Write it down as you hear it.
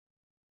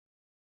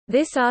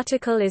This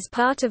article is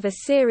part of a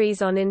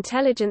series on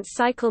intelligence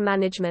cycle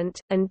management,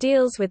 and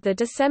deals with the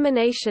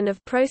dissemination of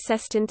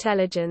processed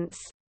intelligence.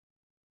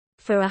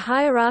 For a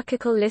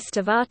hierarchical list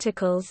of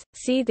articles,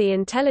 see the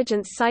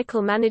intelligence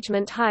cycle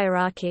management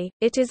hierarchy.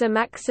 It is a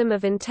maxim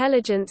of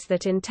intelligence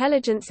that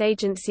intelligence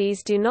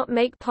agencies do not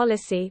make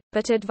policy,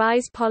 but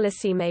advise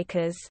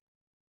policymakers.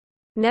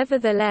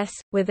 Nevertheless,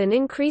 with an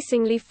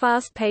increasingly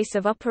fast pace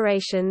of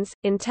operations,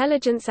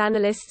 intelligence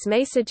analysts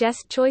may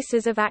suggest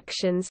choices of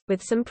actions, with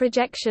some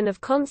projection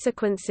of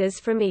consequences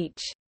from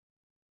each.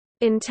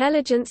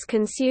 Intelligence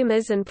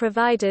consumers and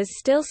providers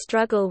still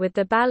struggle with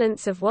the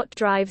balance of what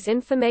drives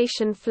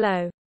information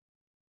flow.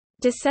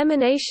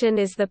 Dissemination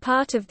is the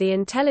part of the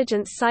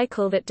intelligence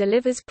cycle that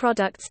delivers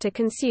products to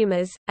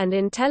consumers, and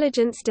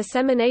intelligence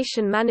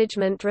dissemination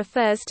management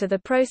refers to the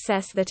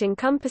process that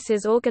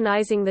encompasses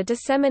organizing the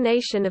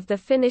dissemination of the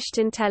finished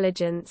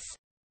intelligence.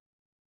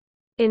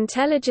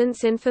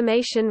 Intelligence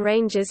information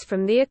ranges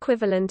from the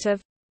equivalent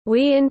of,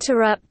 "We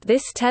interrupt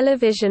this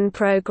television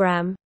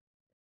program,"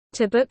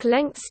 to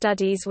book-length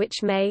studies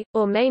which may,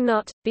 or may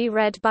not, be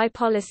read by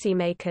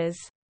policymakers.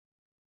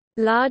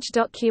 Large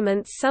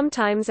documents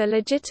sometimes are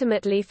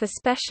legitimately for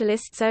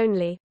specialists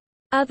only.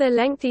 Other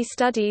lengthy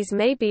studies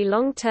may be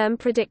long-term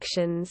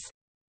predictions.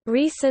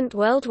 Recent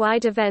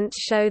worldwide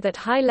events show that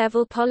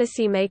high-level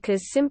policymakers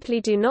simply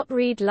do not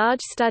read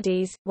large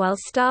studies, while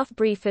staff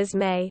briefers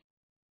may.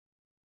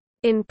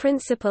 In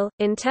principle,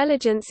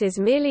 intelligence is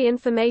merely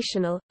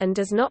informational, and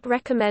does not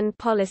recommend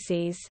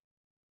policies.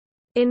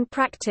 In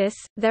practice,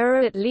 there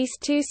are at least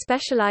two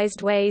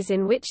specialized ways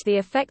in which the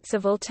effects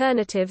of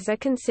alternatives are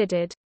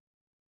considered.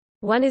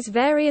 One is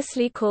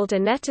variously called a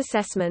net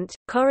assessment,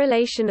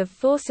 correlation of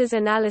forces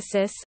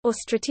analysis, or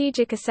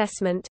strategic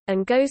assessment,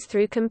 and goes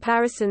through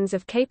comparisons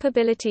of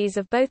capabilities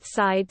of both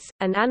sides,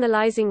 and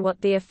analyzing what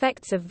the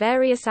effects of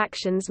various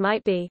actions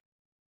might be.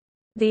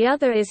 The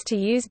other is to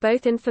use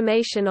both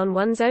information on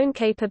one's own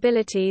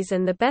capabilities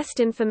and the best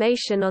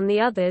information on the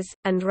others,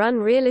 and run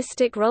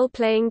realistic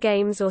role-playing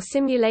games or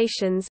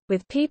simulations,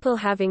 with people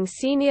having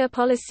senior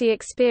policy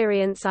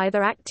experience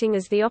either acting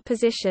as the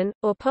opposition,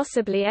 or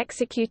possibly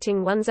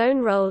executing one's own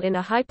role in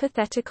a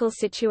hypothetical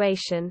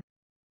situation.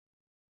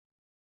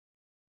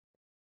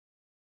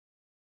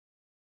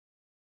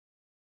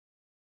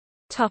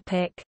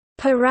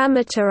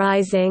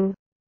 Parameterizing.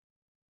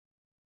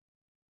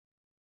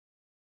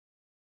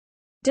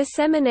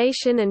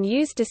 Dissemination and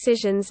use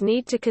decisions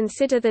need to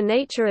consider the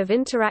nature of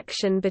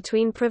interaction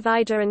between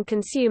provider and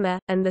consumer,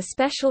 and the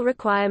special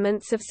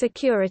requirements of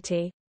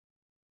security.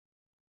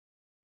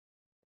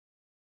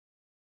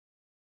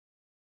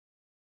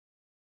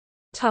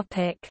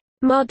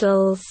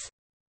 Models.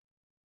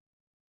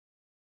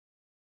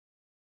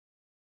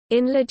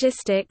 In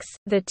logistics,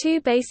 the two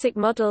basic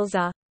models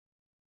are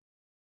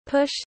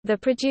push, the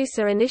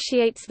producer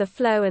initiates the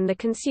flow and the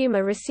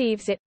consumer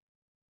receives it.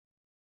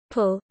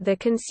 Pull, the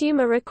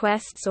consumer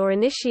requests or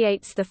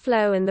initiates the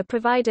flow and the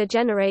provider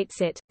generates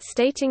it.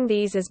 Stating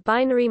these as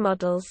binary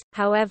models,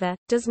 however,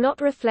 does not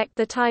reflect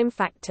the time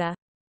factor.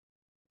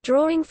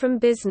 Drawing from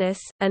business,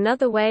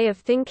 another way of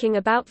thinking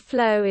about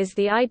flow is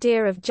the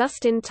idea of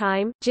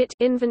just-in-time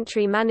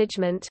inventory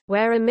management,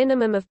 where a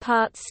minimum of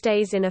parts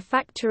stays in a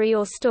factory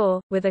or store,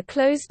 with a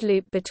closed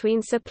loop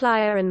between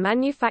supplier and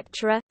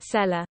manufacturer,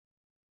 seller.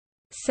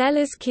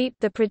 Sellers keep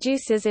the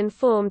producers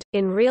informed,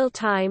 in real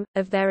time,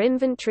 of their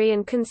inventory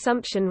and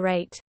consumption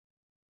rate.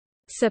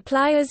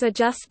 Suppliers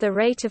adjust the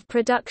rate of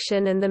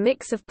production and the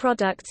mix of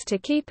products to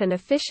keep an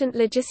efficient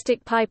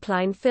logistic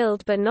pipeline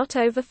filled but not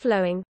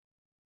overflowing.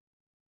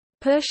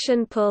 Push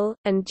and pull,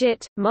 and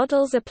JIT,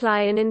 models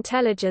apply in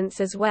intelligence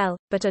as well,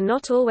 but are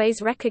not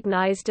always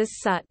recognized as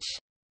such.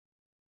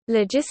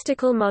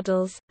 Logistical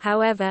models,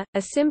 however, are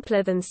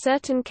simpler than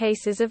certain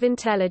cases of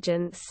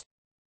intelligence.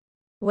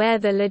 Where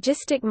the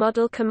logistic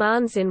model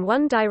commands in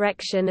one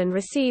direction and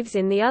receives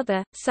in the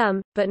other,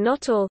 some, but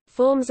not all,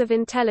 forms of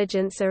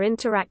intelligence are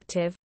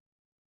interactive.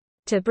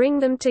 To bring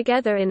them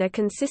together in a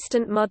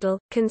consistent model,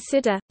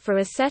 consider, for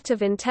a set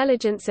of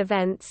intelligence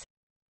events: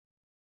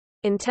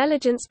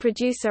 intelligence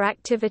producer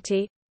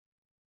activity,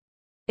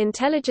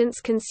 intelligence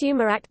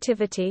consumer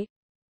activity,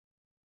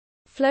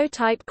 flow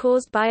type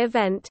caused by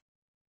event.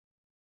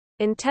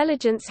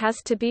 Intelligence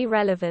has to be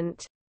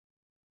relevant.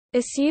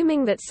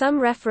 Assuming that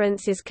some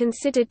reference is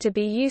considered to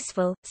be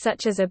useful,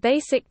 such as a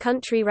basic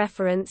country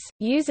reference,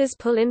 users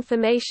pull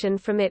information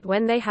from it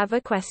when they have a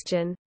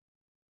question.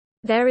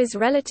 There is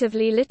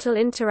relatively little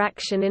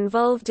interaction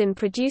involved in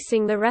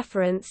producing the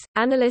reference,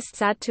 analysts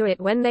add to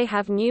it when they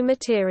have new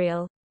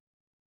material.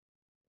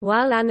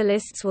 While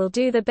analysts will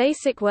do the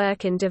basic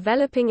work in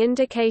developing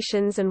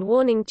indications and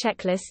warning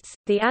checklists,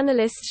 the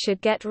analysts should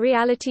get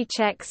reality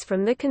checks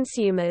from the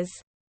consumers.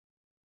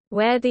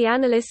 Where the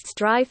analysts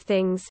drive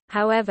things,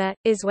 however,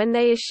 is when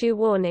they issue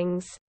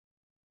warnings.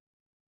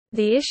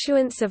 The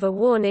issuance of a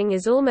warning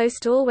is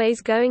almost always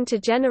going to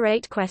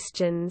generate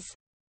questions.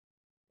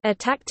 A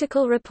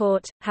tactical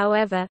report,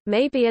 however,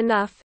 may be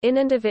enough, in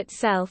and of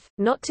itself,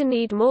 not to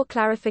need more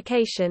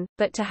clarification,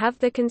 but to have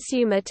the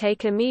consumer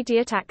take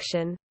immediate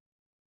action.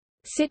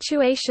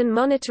 Situation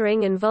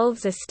monitoring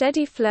involves a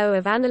steady flow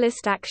of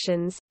analyst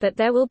actions, but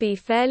there will be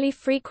fairly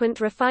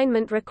frequent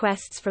refinement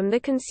requests from the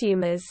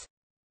consumers.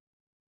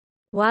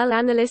 While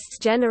analysts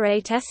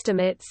generate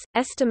estimates,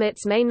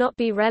 estimates may not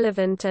be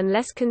relevant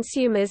unless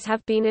consumers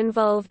have been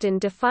involved in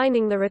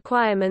defining the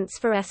requirements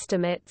for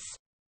estimates.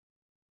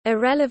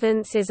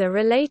 Irrelevance is a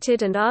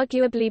related and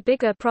arguably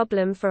bigger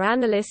problem for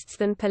analysts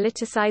than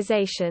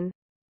politicization.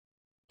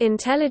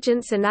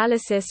 Intelligence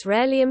analysis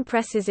rarely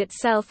impresses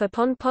itself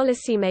upon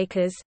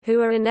policymakers,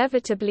 who are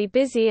inevitably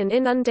busy and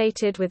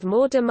inundated with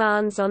more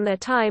demands on their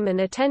time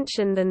and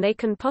attention than they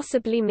can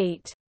possibly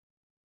meet.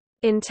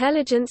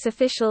 Intelligence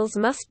officials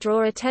must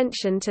draw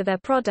attention to their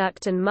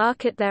product and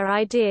market their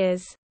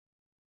ideas.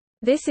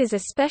 This is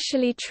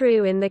especially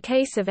true in the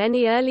case of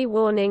any early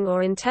warning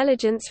or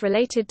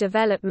intelligence-related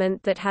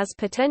development that has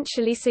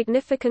potentially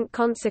significant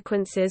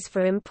consequences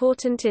for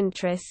important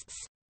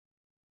interests.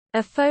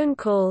 A phone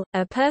call,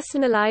 a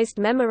personalized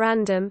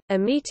memorandum, a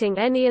meeting,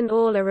 any and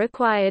all are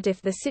required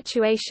if the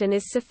situation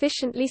is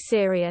sufficiently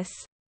serious.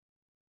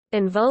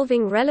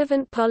 Involving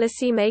relevant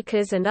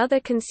policymakers and other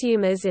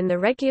consumers in the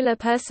regular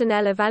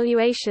personnel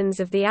evaluations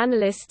of the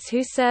analysts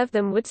who serve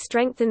them would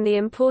strengthen the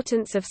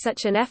importance of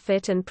such an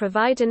effort and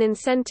provide an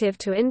incentive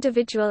to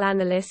individual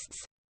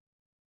analysts.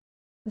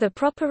 The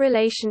proper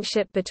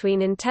relationship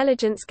between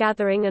intelligence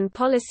gathering and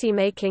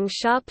policymaking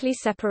sharply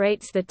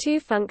separates the two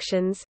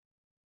functions.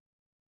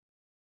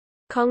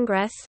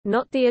 Congress,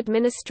 not the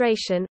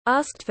administration,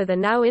 asked for the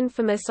now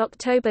infamous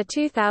October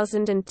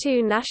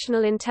 2002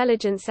 National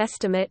Intelligence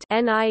Estimate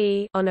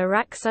on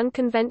Iraq's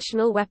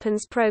unconventional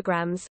weapons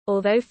programs,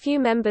 although few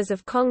members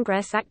of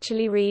Congress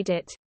actually read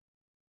it.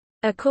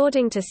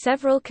 According to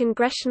several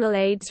congressional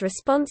aides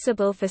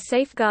responsible for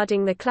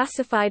safeguarding the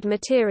classified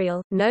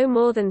material, no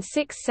more than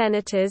 6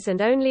 senators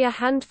and only a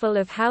handful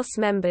of House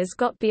members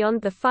got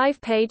beyond the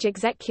 5-page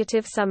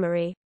executive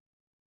summary.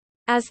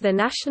 As the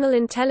National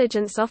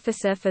Intelligence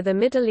Officer for the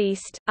Middle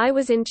East, I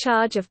was in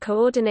charge of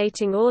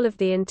coordinating all of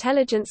the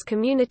intelligence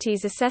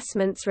community's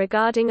assessments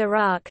regarding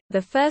Iraq.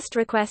 The first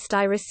request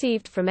I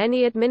received from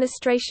any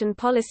administration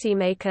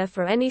policymaker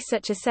for any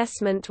such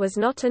assessment was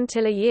not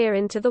until a year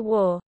into the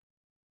war.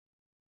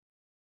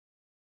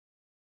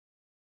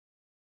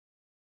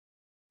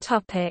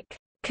 Topic: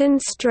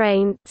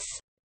 Constraints.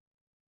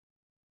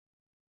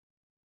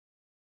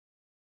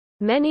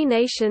 Many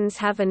nations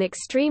have an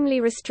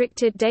extremely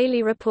restricted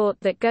daily report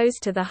that goes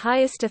to the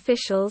highest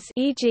officials,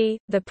 e.g.,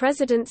 the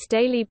President's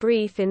Daily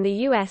Brief in the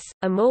U.S.,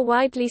 a more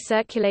widely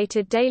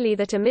circulated daily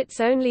that omits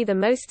only the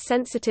most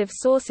sensitive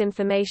source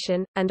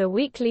information, and a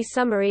weekly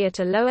summary at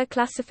a lower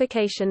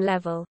classification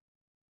level.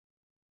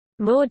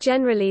 More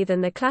generally than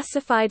the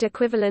classified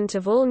equivalent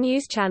of all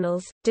news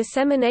channels,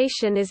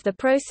 dissemination is the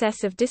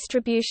process of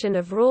distribution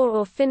of raw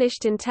or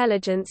finished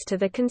intelligence to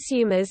the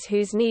consumers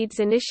whose needs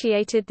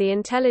initiated the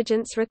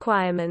intelligence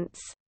requirements.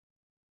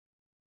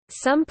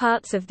 Some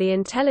parts of the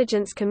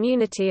intelligence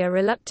community are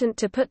reluctant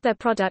to put their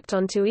product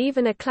onto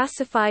even a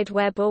classified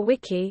web or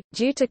wiki,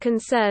 due to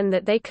concern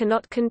that they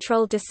cannot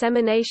control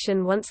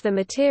dissemination once the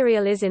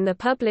material is in the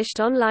published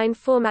online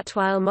format.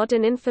 While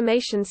modern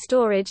information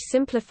storage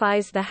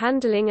simplifies the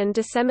handling and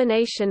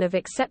dissemination of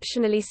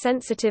exceptionally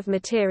sensitive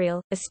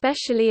material,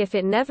 especially if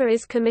it never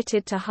is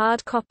committed to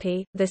hard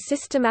copy, the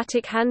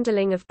systematic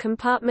handling of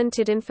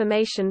compartmented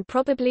information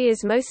probably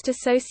is most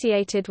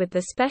associated with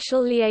the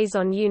Special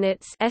Liaison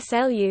Units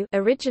 (SLU),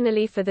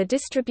 originally for the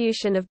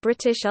distribution of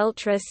British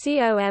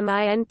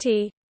ultra-comint.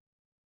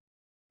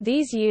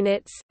 These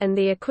units, and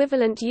the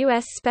equivalent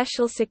U.S.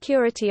 Special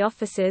Security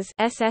Officers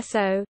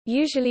 (SSO),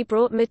 usually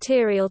brought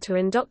material to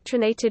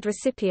indoctrinated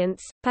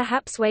recipients,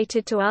 perhaps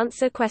waited to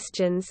answer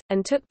questions,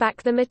 and took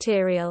back the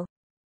material.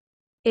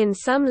 In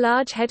some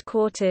large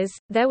headquarters,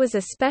 there was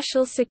a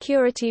special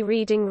security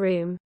reading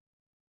room.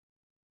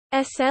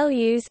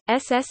 SLUs,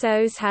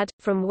 SSOs had,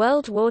 from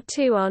World War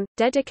II on,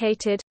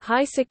 dedicated,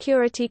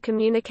 high-security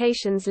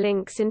communications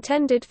links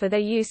intended for their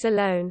use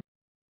alone.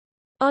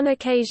 On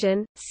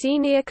occasion,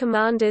 senior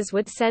commanders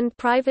would send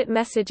private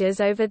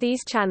messages over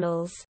these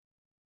channels.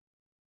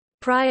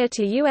 Prior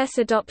to U.S.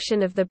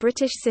 adoption of the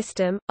British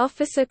system,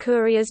 officer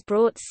couriers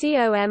brought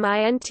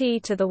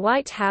COMINT to the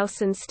White House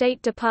and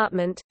State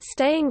Department,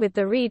 staying with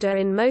the reader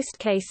in most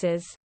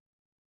cases.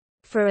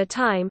 For a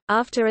time,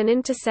 after an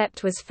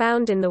intercept was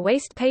found in the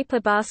waste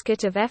paper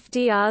basket of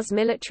FDR's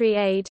military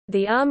aid,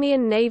 the Army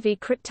and Navy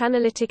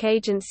cryptanalytic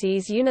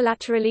agencies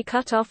unilaterally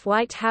cut off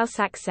White House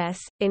access.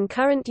 In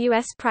current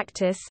U.S.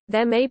 practice,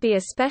 there may be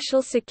a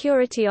special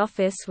security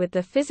office with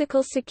the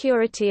physical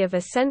security of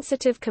a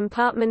sensitive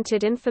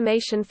compartmented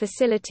information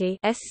facility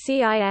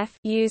 (SCIF)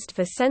 used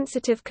for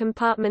sensitive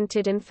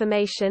compartmented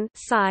information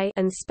 (SCI)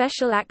 and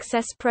special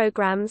access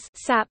programs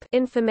 (SAP)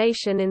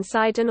 information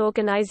inside an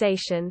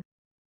organization.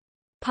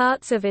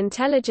 Parts of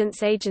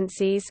intelligence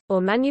agencies,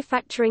 or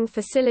manufacturing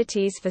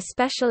facilities for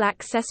special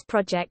access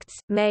projects,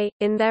 may,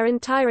 in their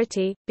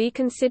entirety, be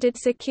considered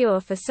secure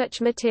for such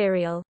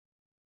material.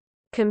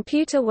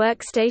 computer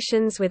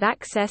workstations with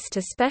access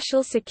to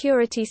special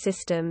security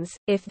systems.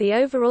 If the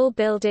overall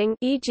building,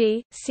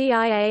 e.g.,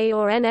 CIA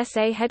or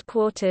NSA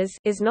headquarters,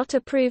 is not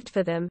approved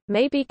for them,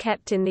 may be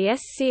kept in the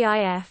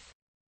SCIF.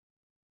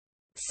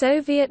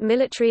 Soviet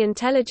military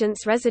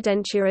intelligence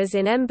residentures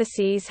in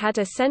embassies had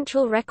a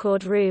central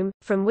record room,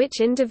 from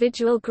which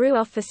individual GRU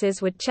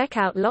officers would check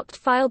out locked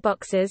file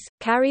boxes,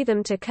 carry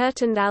them to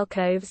curtained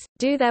alcoves,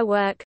 do their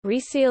work,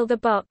 reseal the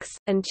box,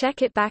 and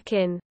check it back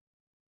in.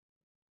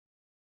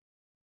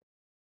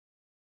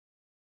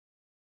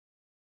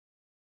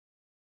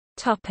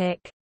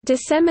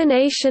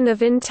 Dissemination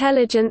of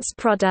intelligence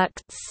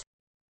products.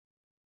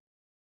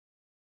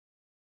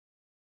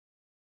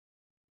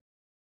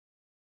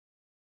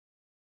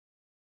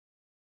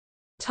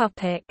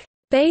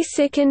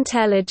 Basic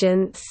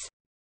intelligence.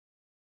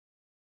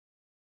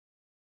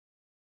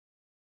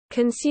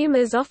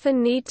 Consumers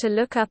often need to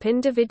look up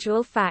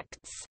individual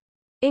facts.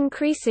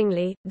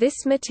 Increasingly,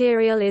 this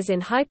material is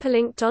in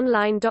hyperlinked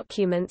online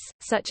documents,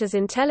 such as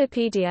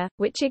Intellipedia,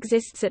 which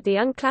exists at the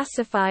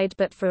unclassified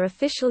but for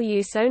official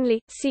use only,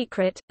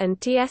 secret,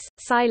 and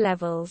TS/SCI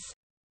levels.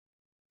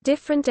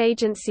 Different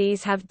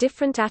agencies have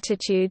different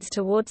attitudes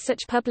towards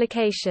such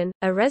publication.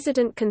 A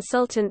resident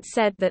consultant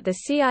said that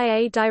the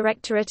CIA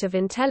Directorate of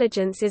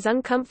Intelligence is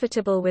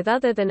uncomfortable with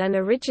other than an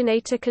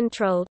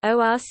originator-controlled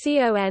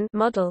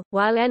model,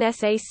 while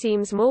NSA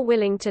seems more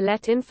willing to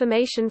let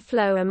information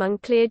flow among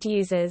cleared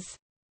users.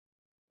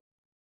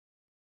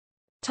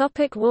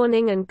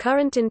 Warning and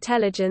current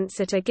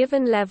intelligence at a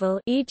given level,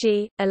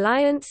 e.g.,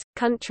 alliance,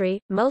 country,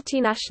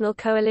 multinational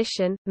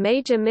coalition,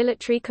 major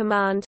military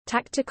command,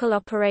 tactical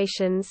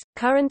operations.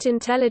 Current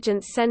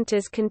intelligence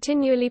centers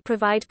continually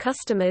provide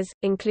customers,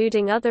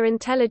 including other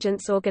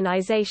intelligence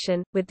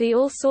organization, with the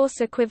all-source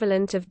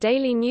equivalent of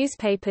daily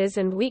newspapers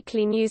and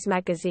weekly news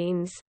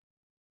magazines.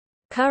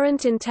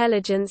 Current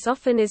intelligence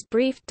often is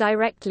briefed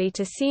directly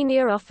to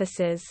senior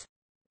officers.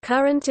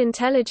 Current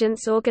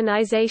intelligence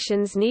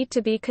organizations need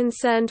to be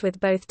concerned with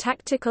both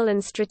tactical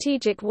and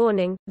strategic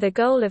warning. The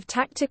goal of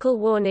tactical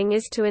warning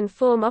is to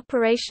inform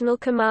operational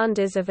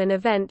commanders of an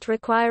event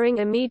requiring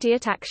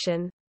immediate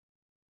action.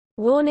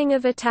 Warning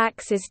of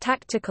attacks is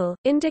tactical,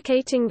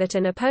 indicating that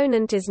an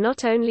opponent is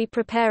not only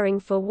preparing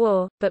for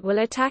war, but will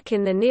attack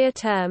in the near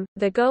term.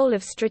 The goal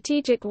of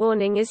strategic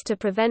warning is to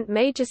prevent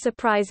major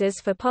surprises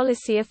for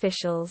policy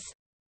officials.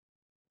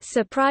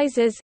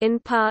 Surprises, in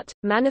part,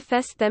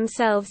 manifest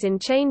themselves in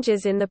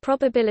changes in the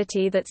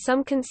probability that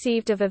some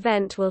conceived of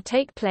event will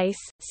take place,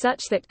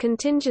 such that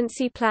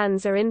contingency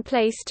plans are in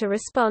place to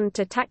respond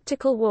to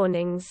tactical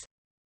warnings.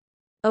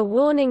 A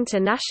warning to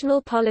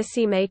national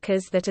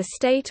policymakers that a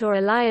state or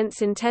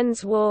alliance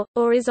intends war,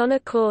 or is on a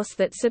course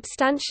that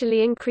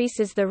substantially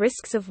increases the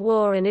risks of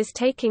war and is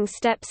taking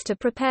steps to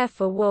prepare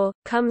for war,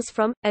 comes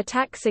from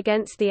attacks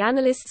against the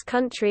analyst's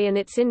country and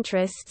its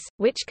interests,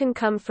 which can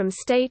come from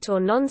state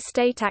or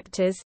non-state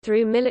actors,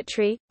 through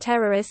military,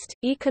 terrorist,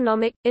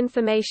 economic,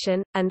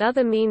 information, and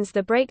other means.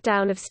 The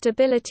breakdown of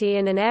stability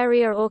in an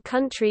area or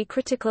country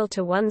critical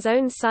to one's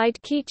own side.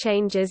 Key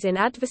changes in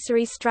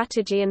adversary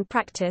strategy and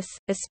practice,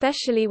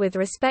 especially with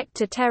respect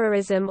to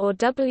terrorism or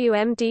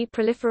WMD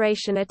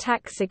proliferation.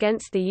 Attacks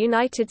against the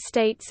United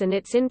States and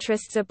its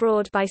interests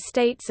abroad by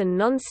states and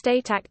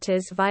non-state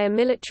actors via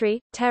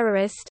military,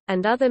 terrorist,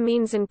 and other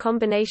means. And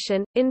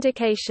combination,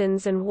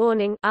 indications and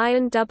warning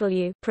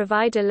 (I&W)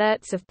 provide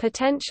alerts of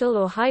potential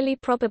or highly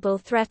probable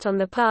threat on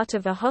the part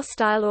of a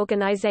hostile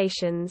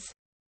organizations.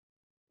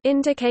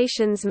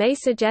 Indications may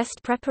suggest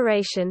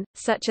preparation,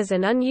 such as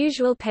an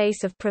unusual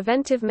pace of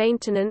preventive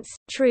maintenance,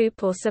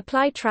 troop or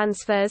supply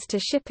transfers to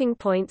shipping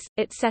points,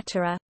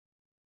 etc.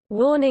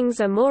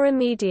 Warnings are more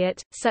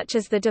immediate, such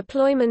as the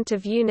deployment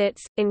of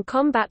units, in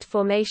combat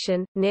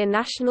formation, near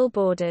national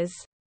borders.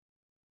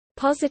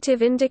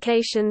 Positive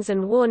indications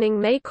and warning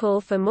may call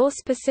for more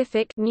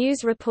specific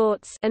news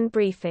reports and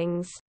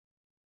briefings.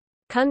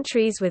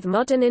 Countries with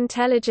modern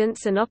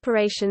intelligence and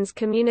operations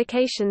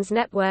communications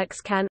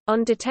networks can,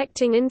 on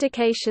detecting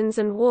indications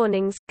and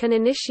warnings, can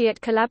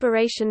initiate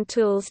collaboration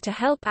tools to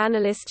help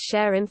analysts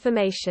share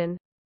information.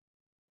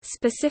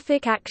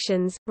 Specific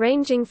actions,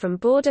 ranging from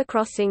border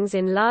crossings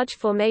in large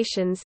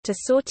formations, to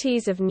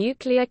sorties of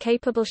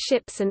nuclear-capable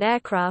ships and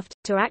aircraft,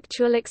 to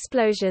actual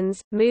explosions,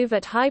 move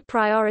at high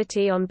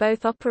priority on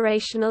both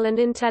operational and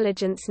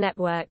intelligence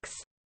networks.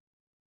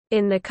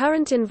 In the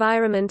current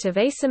environment of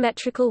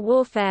asymmetrical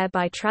warfare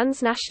by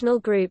transnational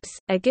groups,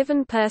 a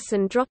given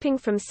person dropping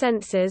from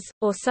sensors,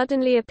 or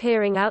suddenly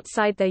appearing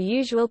outside their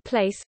usual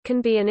place, can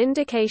be an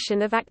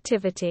indication of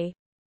activity.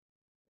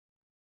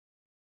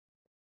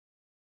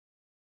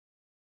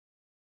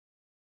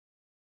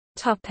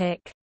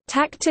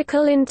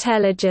 Tactical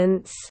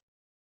intelligence.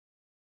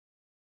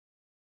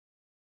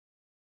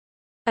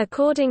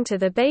 According to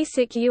the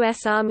Basic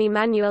U.S. Army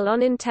Manual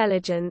on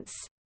Intelligence,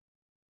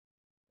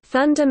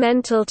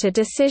 Fundamental to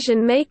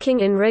decision-making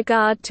in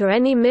regard to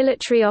any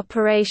military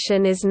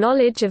operation is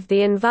knowledge of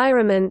the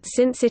environment,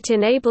 since it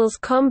enables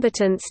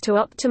combatants to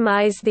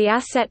optimize the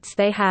assets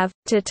they have,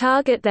 to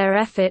target their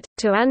effort,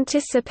 to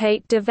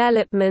anticipate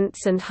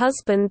developments and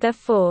husband their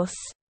force.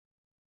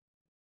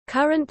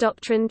 Current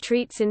doctrine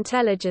treats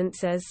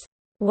intelligence as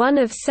one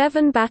of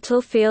 7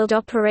 battlefield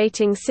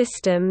operating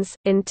systems: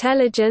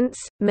 intelligence,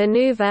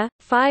 maneuver,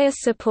 fire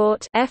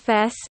support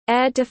 (FS),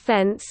 air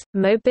defense,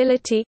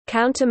 mobility,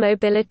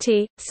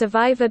 countermobility,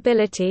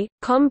 survivability,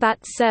 combat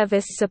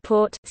service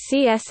support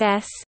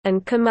 (CSS),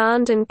 and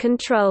command and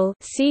control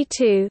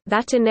 (C2)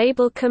 that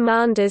enable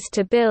commanders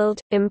to build,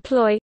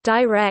 employ,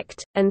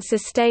 direct, and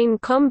sustain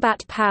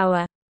combat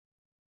power.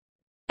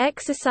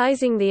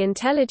 Exercising the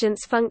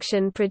intelligence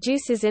function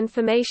produces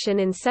information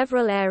in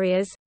several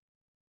areas.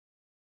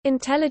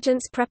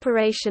 Intelligence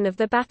preparation of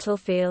the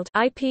battlefield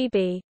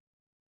 (IPB).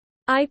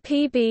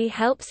 IPB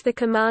helps the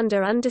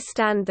commander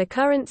understand the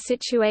current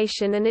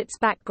situation and its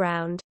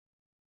background.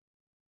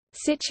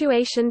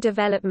 Situation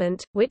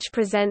development, which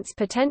presents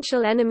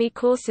potential enemy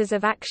courses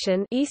of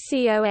action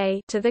 (ECOA)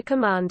 to the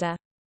commander.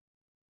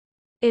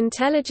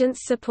 Intelligence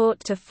support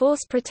to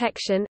force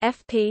protection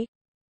 (FP).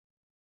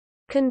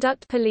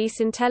 Conduct police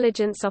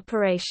intelligence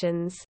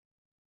operations.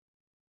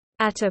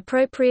 At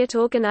appropriate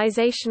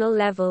organizational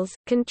levels,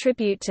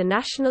 contribute to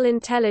national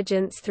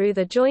intelligence through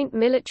the Joint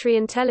Military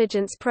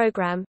Intelligence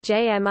Program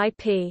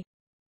 (JMIP).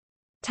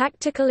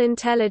 Tactical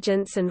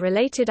intelligence and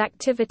related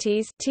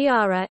activities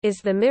 (TIARA) is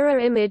the mirror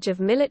image of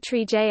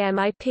military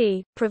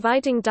JMIP,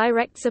 providing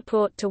direct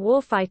support to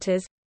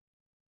warfighters.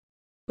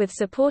 With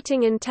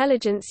supporting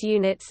intelligence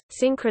units,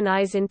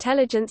 synchronize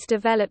intelligence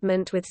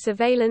development with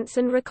surveillance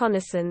and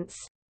reconnaissance.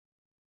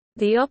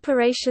 The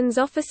operations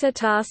officer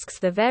tasks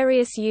the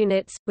various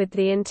units, with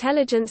the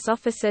intelligence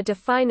officer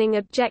defining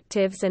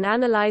objectives and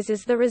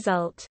analyzes the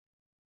result.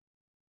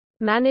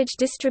 Manage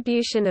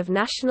distribution of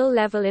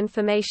national-level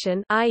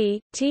information, i.e.,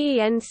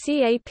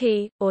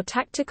 TENCAP, or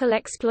tactical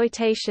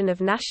exploitation of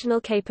national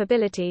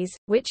capabilities,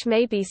 which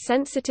may be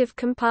sensitive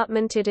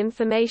compartmented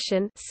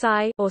information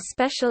or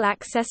special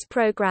access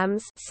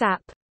programs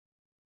 (SAP).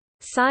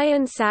 SI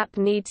and SAP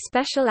need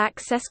special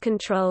access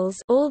controls.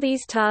 All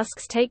these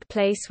tasks take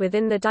place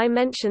within the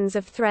dimensions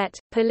of threat,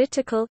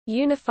 political,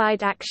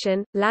 unified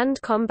action, land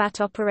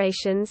combat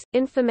operations,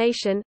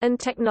 information, and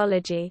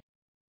technology.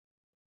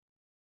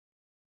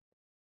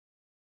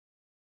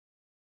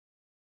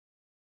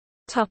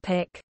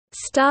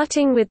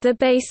 Starting with the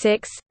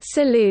basics,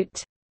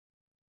 salute.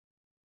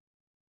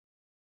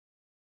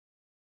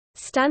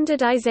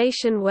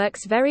 Standardization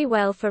works very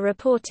well for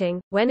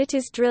reporting, when it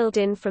is drilled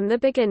in from the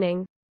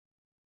beginning.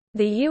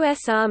 The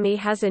U.S. Army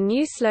has a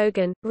new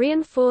slogan,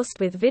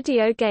 reinforced with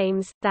video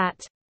games, that,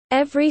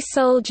 "Every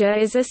soldier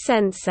is a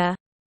sensor."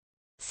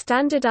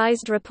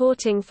 Standardized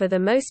reporting for the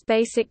most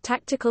basic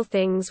tactical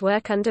things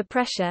work under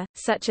pressure,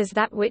 such as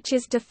that which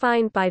is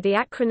defined by the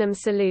acronym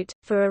SALUTE,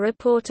 for a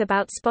report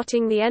about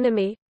spotting the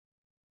enemy.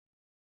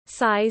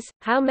 Size,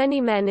 how many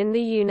men in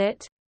the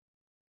unit?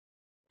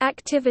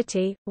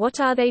 Activity, what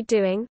are they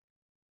doing?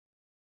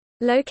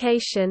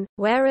 Location,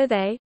 where are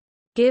they?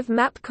 Give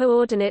map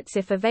coordinates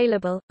if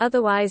available,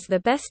 otherwise the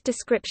best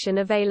description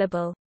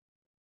available.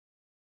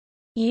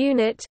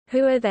 Unit,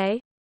 who are they?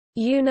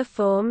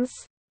 Uniforms.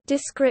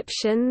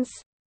 Descriptions.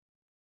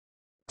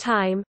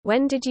 Time,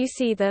 when did you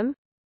see them?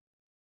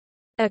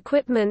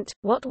 Equipment,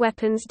 what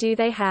weapons do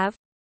they have?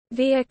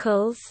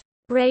 Vehicles.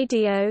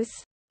 Radios.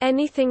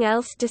 Anything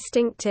else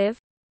distinctive?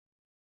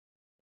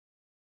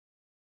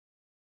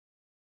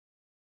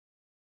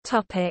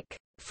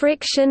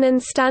 Friction and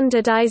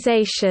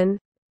standardization.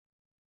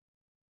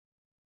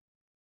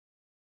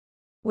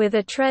 With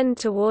a trend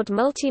toward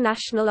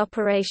multinational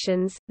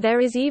operations, there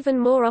is even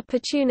more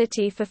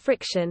opportunity for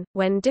friction,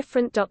 when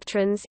different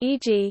doctrines,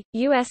 e.g.,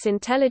 U.S.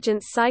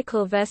 intelligence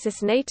cycle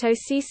versus NATO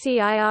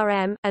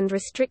CCIRM, and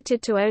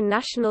restricted to own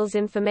nationals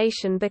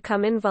information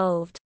become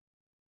involved.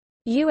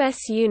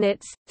 U.S.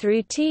 units,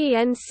 through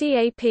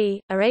TENCAP,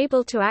 are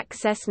able to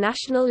access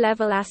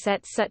national-level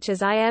assets such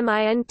as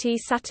IMINT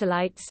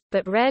satellites,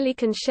 but rarely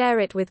can share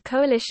it with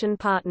coalition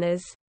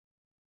partners.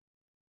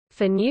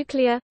 For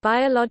nuclear,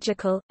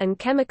 biological, and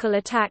chemical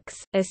attacks,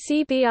 a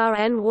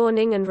CBRN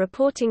warning and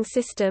reporting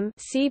system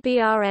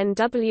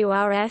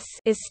 (CBRN-WRS)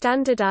 is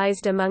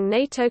standardized among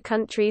NATO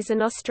countries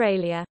and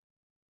Australia.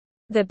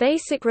 The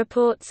basic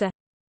reports are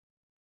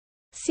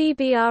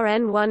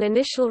CBRN-1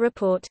 initial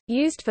report,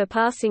 used for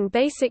parsing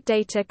basic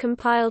data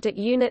compiled at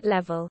unit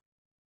level.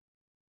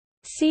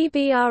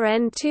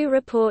 CBRN-2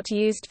 report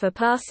used for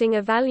parsing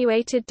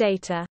evaluated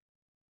data.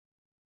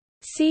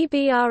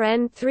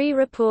 CBRN-3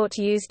 report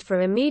used for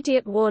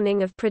immediate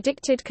warning of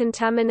predicted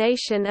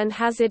contamination and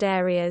hazard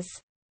areas.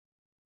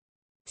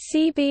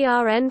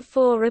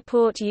 CBRN-4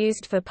 report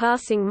used for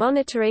parsing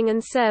monitoring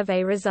and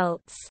survey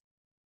results.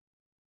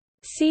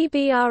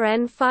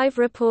 CBRN-5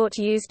 report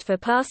used for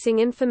parsing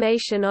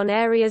information on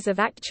areas of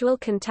actual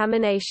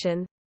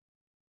contamination.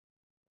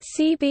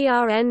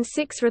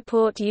 CBRN-6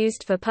 report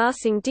used for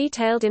passing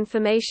detailed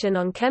information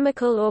on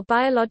chemical or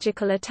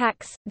biological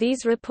attacks.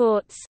 These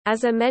reports,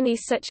 as are many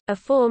such, are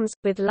forms,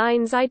 with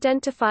lines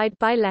identified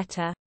by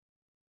letter.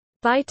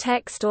 By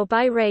text or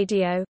by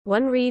radio,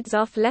 one reads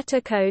off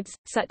letter codes,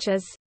 such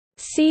as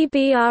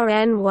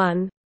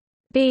CBRN1,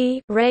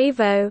 B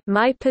Ravo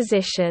my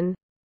position,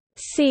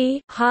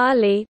 C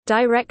Harley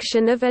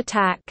direction of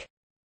attack,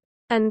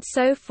 and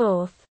so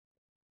forth.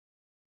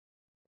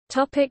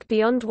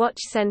 Beyond watch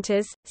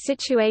centers,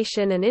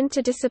 situation and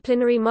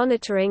interdisciplinary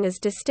monitoring as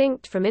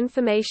distinct from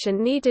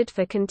information needed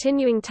for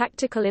continuing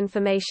tactical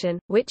information,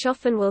 which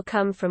often will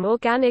come from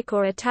organic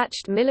or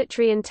attached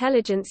military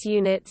intelligence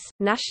units.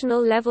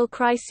 National-level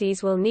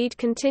crises will need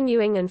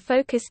continuing and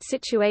focused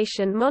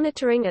situation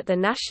monitoring at the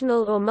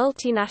national or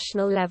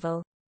multinational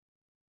level.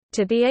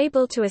 To be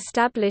able to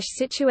establish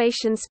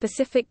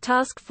situation-specific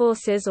task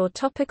forces or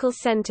topical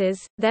centers,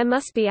 there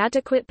must be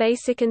adequate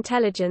basic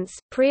intelligence,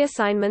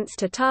 pre-assignments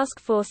to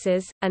task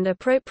forces, and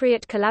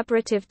appropriate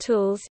collaborative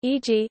tools,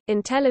 e.g.,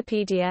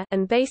 Intellipedia,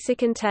 and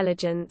basic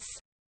intelligence.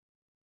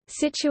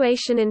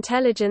 Situation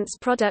intelligence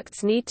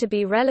products need to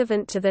be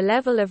relevant to the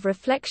level of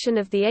reflection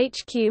of the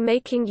HQ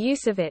making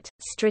use of it: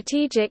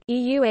 strategic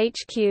EU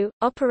HQ,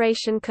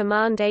 Operation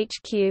Command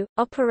HQ,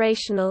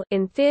 operational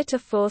in Theater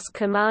Force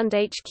Command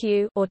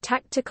HQ, or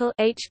tactical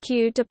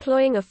HQ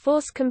deploying a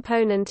force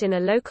component in a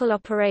local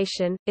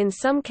operation. In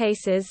some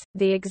cases,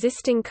 the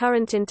existing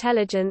current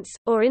intelligence,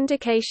 or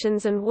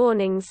indications and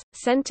warnings,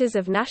 centers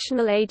of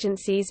national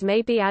agencies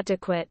may be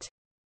adequate.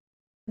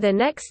 The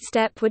next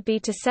step would be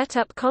to set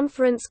up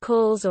conference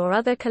calls or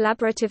other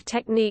collaborative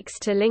techniques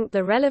to link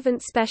the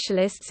relevant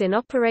specialists in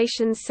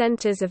operations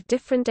centers of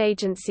different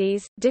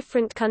agencies,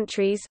 different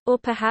countries, or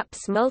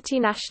perhaps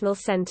multinational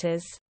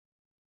centers.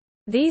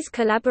 These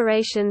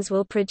collaborations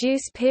will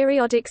produce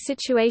periodic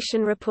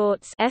situation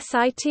reports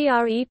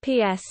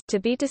to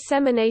be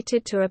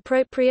disseminated to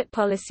appropriate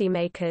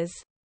policymakers.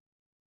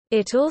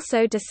 It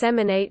also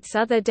disseminates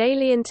other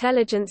daily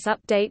intelligence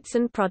updates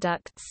and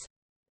products.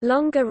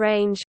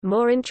 Longer-range,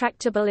 more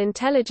intractable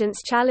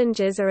intelligence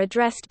challenges are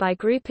addressed by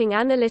grouping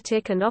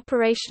analytic and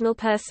operational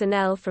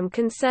personnel from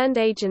concerned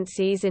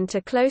agencies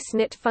into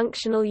close-knit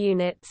functional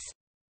units.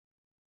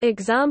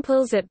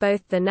 Examples at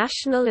both the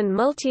national and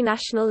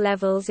multinational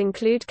levels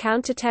include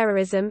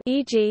counterterrorism,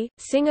 e.g.,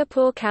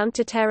 Singapore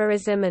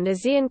Counterterrorism and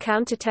ASEAN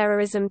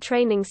Counterterrorism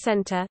Training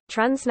Center,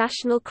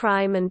 transnational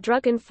crime and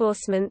drug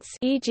enforcements,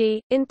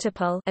 e.g.,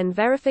 Interpol, and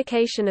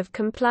verification of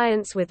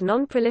compliance with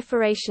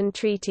non-proliferation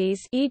treaties,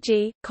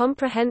 e.g.,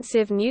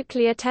 Comprehensive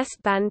Nuclear Test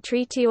Ban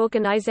Treaty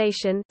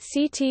Organization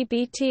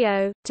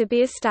 (CTBTO), to be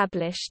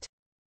established.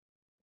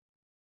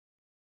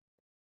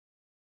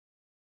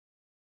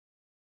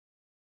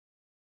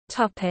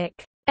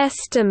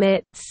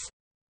 Estimates.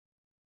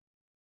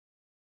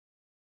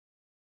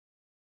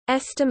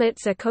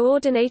 Estimates are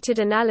coordinated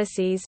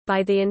analyses,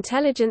 by the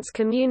intelligence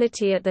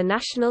community at the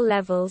national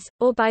levels,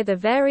 or by the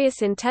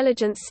various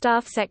intelligence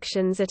staff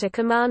sections at a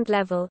command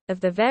level,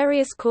 of the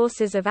various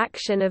courses of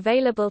action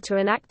available to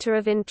an actor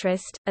of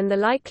interest, and the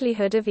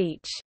likelihood of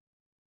each.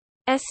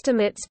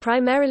 Estimates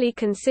primarily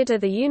consider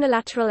the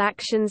unilateral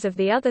actions of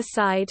the other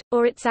side,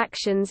 or its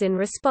actions in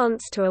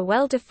response to a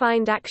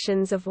well-defined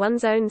actions of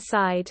one's own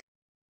side.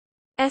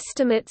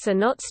 Estimates are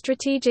not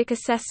strategic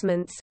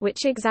assessments,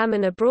 which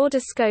examine a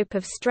broader scope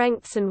of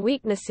strengths and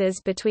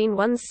weaknesses between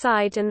one's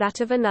side and that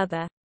of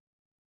another.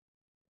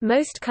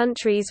 Most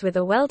countries with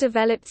a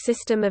well-developed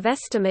system of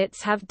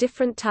estimates have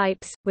different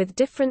types, with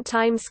different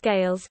time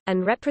scales,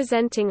 and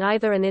representing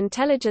either an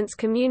intelligence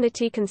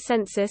community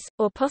consensus,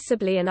 or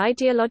possibly an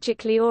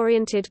ideologically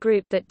oriented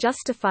group that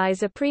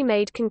justifies a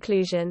pre-made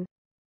conclusion.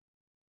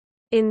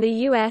 In the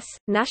U.S.,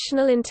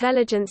 national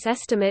intelligence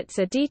estimates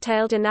are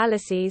detailed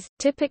analyses,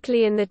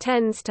 typically in the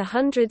tens to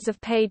hundreds of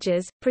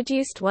pages,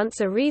 produced once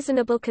a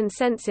reasonable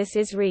consensus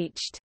is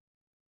reached.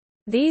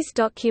 These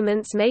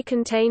documents may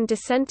contain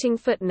dissenting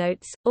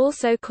footnotes,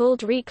 also called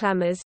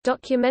reclaimers,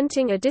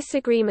 documenting a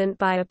disagreement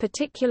by a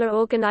particular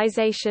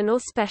organization or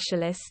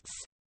specialists.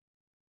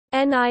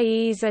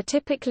 NIEs are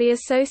typically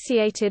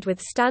associated with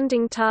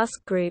standing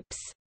task groups.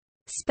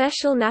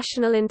 Special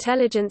National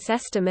Intelligence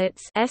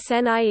Estimates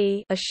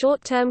 (SNIE) are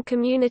short-term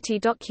community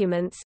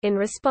documents, in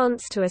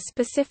response to a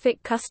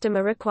specific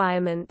customer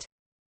requirement.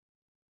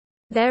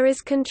 There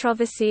is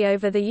controversy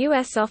over the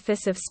U.S.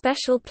 Office of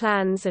Special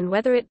Plans and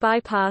whether it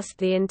bypassed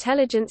the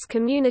intelligence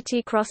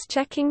community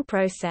cross-checking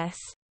process.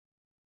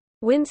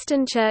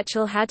 Winston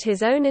Churchill had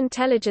his own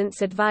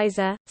intelligence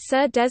advisor,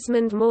 Sir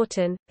Desmond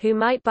Morton, who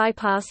might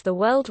bypass the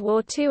World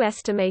War II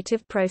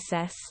estimative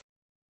process.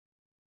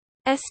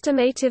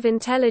 Estimative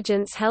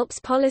intelligence helps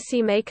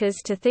policymakers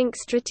to think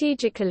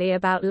strategically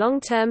about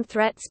long-term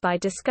threats by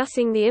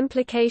discussing the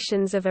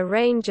implications of a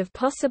range of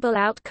possible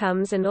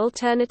outcomes and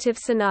alternative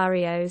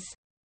scenarios.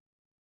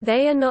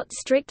 They are not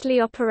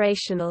strictly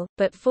operational,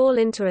 but fall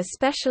into a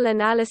special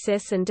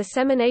analysis and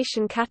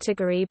dissemination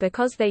category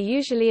because they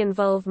usually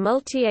involve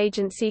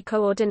multi-agency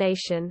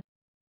coordination.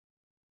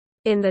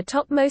 In the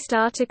topmost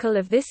article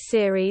of this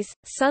series,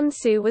 Sun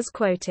Tzu was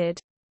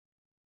quoted,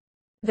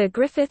 The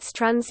Griffiths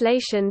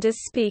translation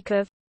does speak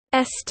of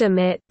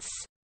estimates,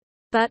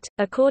 but,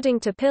 according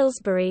to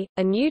Pillsbury,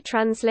 a new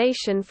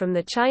translation from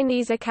the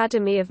Chinese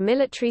Academy of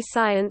Military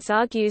Science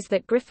argues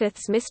that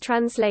Griffiths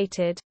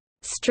mistranslated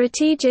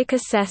strategic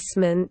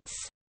assessments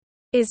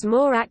is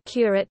more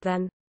accurate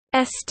than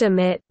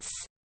estimates.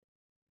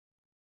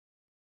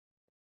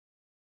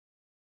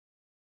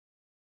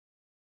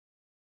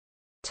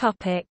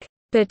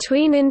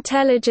 Between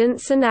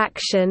intelligence and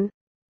action.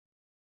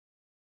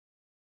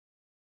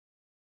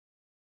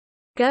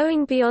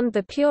 Going beyond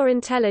the pure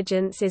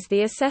intelligence is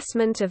the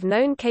assessment of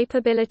known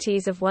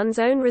capabilities of one's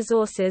own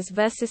resources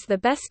versus the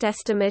best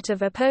estimate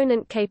of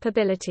opponent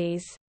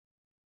capabilities.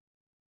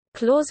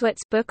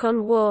 Clausewitz's book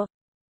on war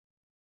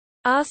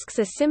asks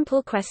a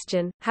simple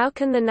question: how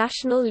can the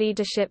national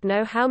leadership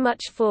know how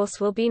much force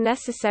will be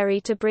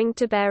necessary to bring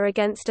to bear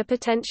against a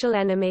potential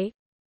enemy?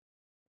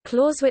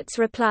 Clausewitz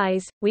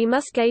replies, we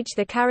must gauge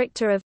the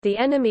character of the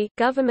enemy,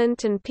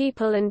 government and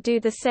people, and do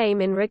the same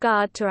in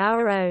regard to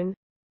our own.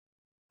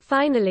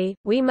 Finally,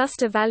 we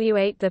must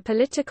evaluate the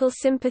political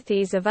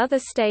sympathies of other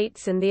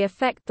states and the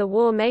effect the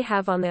war may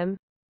have on them.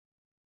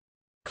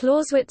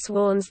 Clausewitz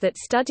warns that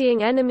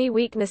studying enemy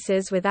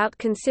weaknesses without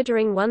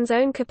considering one's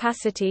own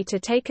capacity to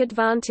take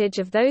advantage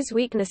of those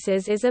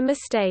weaknesses is a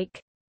mistake.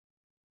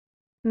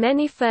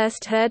 Many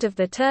first heard of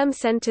the term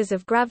centers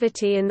of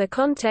gravity in the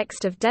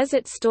context of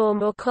Desert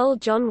Storm or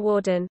Cold John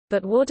Warden,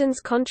 but Warden's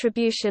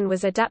contribution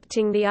was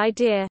adapting the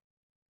idea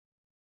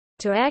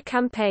to air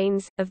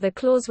campaigns, of the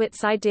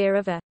Clausewitz idea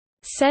of a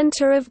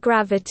center of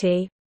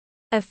gravity,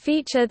 a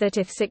feature that,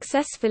 if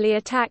successfully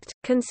attacked,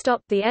 can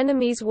stop the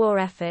enemy's war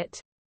effort.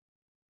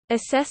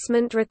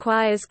 Assessment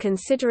requires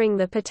considering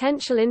the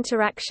potential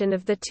interaction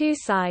of the two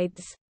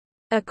sides.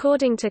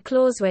 According to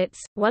Clausewitz,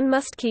 one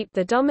must keep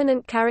the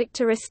dominant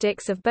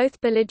characteristics of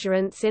both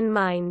belligerents in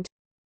mind.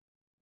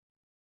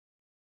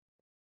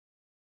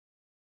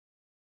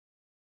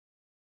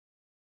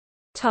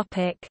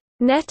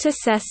 Net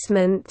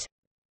assessment.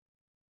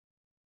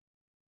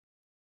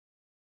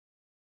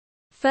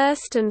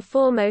 First and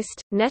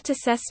foremost, net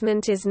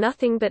assessment is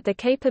nothing but the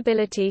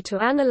capability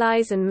to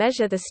analyze and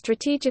measure the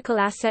strategical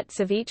assets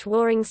of each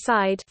warring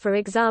side, for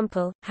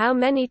example, how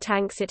many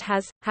tanks it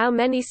has, how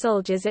many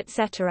soldiers,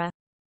 etc.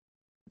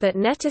 But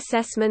net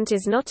assessment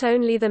is not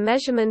only the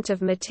measurement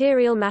of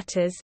material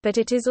matters, but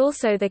it is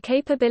also the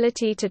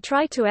capability to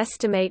try to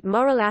estimate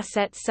moral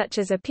assets such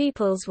as a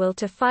people's will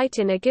to fight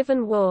in a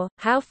given war,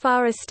 how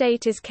far a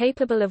state is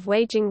capable of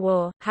waging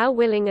war, how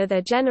willing are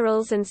their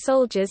generals and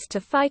soldiers to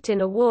fight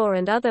in a war,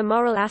 and other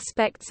moral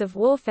aspects of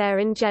warfare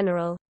in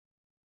general.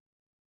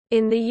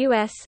 In the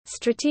U.S.,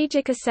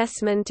 strategic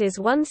assessment is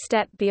one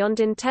step beyond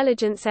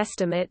intelligence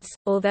estimates,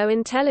 although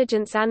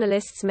intelligence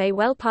analysts may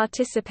well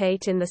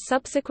participate in the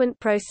subsequent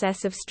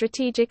process of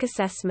strategic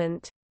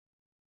assessment.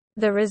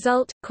 The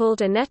result,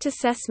 called a net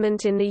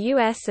assessment in the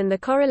U.S. and the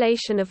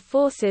correlation of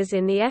forces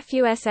in the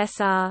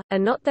FUSSR, are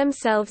not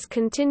themselves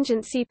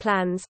contingency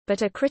plans,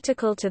 but are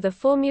critical to the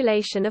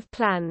formulation of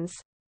plans.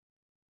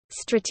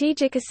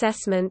 Strategic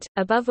assessment,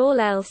 above all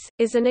else,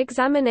 is an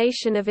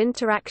examination of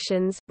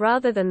interactions,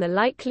 rather than the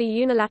likely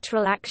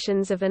unilateral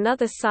actions of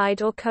another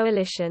side or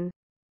coalition.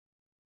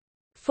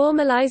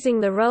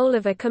 Formalizing the role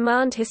of a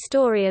command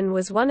historian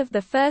was one of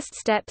the first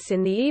steps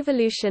in the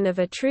evolution of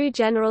a true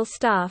general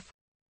staff,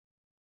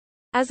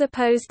 as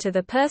opposed to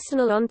the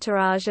personal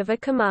entourage of a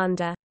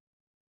commander.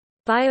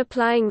 By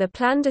applying the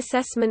planned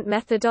assessment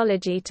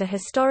methodology to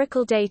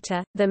historical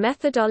data, the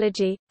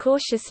methodology,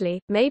 cautiously,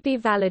 may be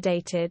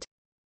validated.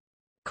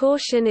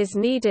 Caution is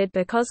needed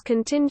because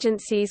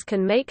contingencies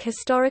can make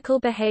historical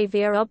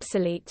behavior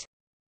obsolete.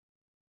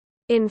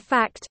 In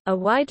fact, a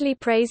widely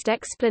praised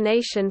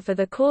explanation for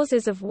the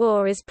causes of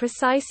war is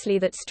precisely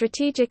that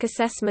strategic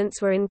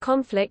assessments were in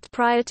conflict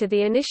prior to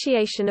the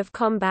initiation of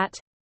combat.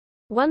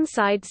 One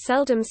side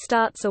seldom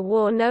starts a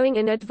war knowing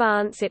in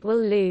advance it will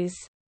lose.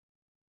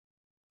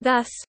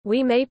 Thus,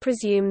 we may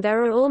presume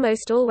there are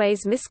almost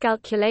always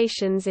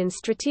miscalculations in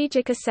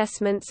strategic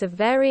assessments of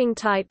varying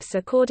types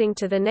according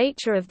to the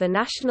nature of the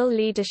national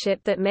leadership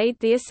that made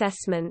the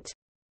assessment.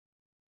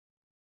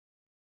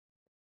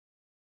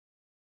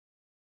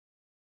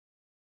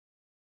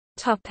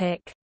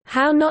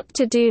 How not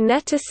to do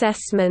net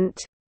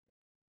assessment.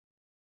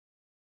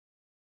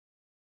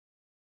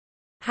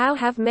 How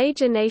have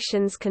major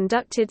nations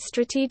conducted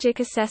strategic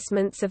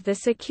assessments of the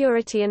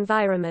security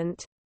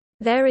environment?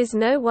 There is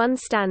no one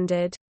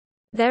standard.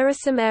 There are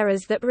some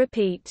errors that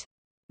repeat.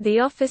 The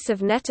Office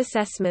of Net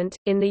Assessment,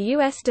 in the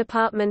U.S.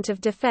 Department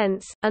of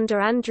Defense, under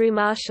Andrew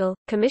Marshall,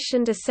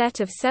 commissioned a set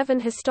of 7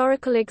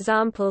 historical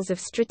examples of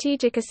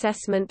strategic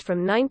assessment from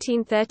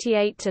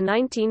 1938 to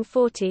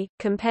 1940,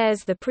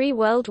 compares the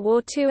pre-World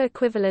War II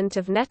equivalent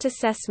of net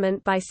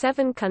assessment by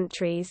 7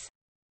 countries.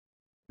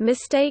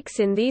 Mistakes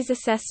in these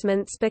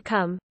assessments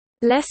become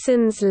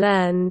lessons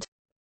learned,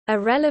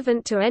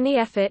 irrelevant to any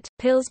effort,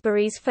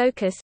 Pillsbury's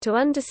focus, to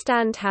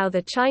understand how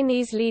the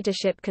Chinese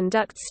leadership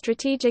conducts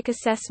strategic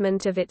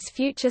assessment of its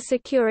future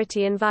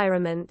security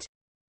environment.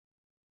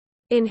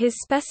 In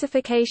his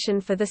specification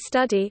for the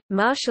study,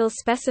 Marshall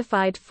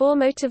specified 4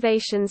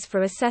 motivations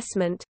for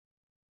assessment: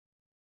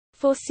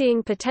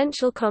 foreseeing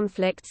potential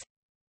conflicts,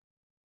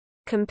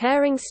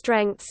 comparing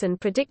strengths and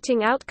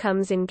predicting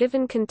outcomes in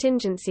given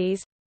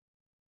contingencies,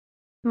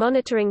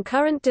 monitoring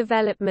current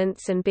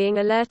developments and being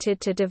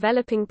alerted to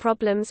developing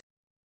problems,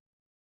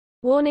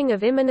 warning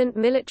of imminent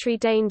military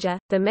danger.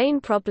 The main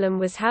problem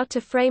was how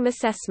to frame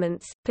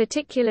assessments,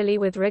 particularly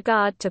with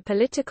regard to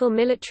political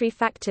military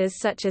factors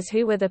such as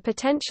who were the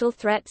potential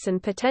threats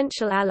and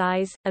potential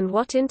allies, and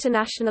what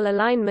international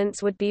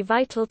alignments would be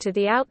vital to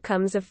the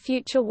outcomes of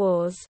future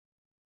wars.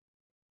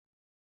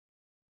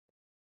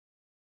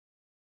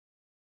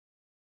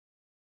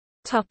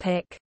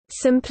 Topic: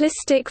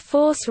 Simplistic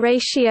force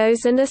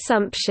ratios and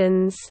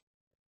assumptions.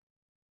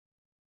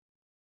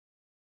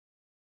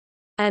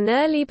 An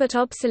early but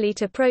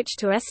obsolete approach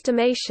to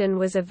estimation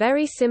was a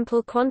very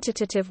simple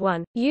quantitative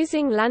one,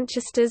 using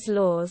Lanchester's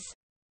laws.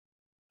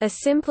 A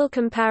simple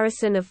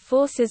comparison of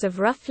forces of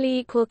roughly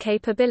equal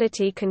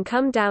capability can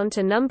come down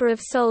to number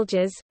of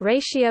soldiers,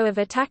 ratio of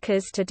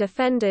attackers to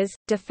defenders,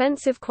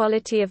 defensive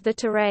quality of the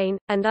terrain,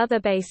 and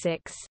other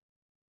basics.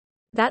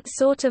 That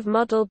sort of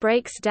model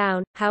breaks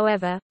down,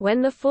 however,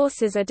 when the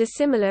forces are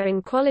dissimilar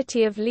in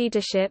quality of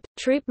leadership,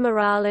 troop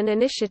morale and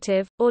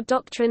initiative, or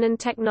doctrine and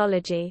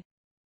technology.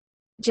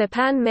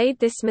 Japan made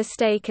this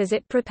mistake as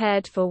it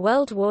prepared for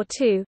World War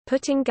II,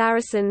 putting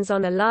garrisons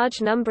on a large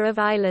number of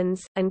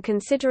islands, and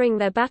considering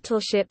their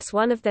battleships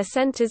one of their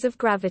centers of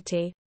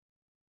gravity.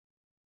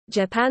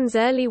 Japan's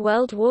early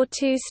World War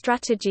II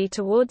strategy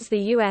towards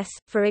the U.S.,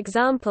 for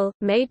example,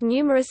 made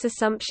numerous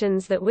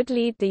assumptions that would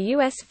lead the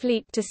U.S.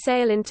 fleet to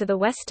sail into the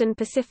Western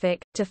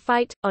Pacific, to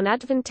fight, on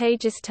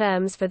advantageous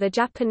terms for the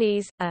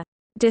Japanese, a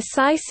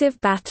decisive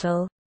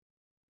battle.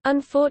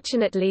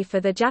 Unfortunately for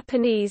the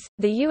Japanese,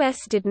 the U.S.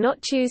 did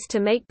not choose to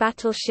make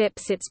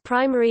battleships its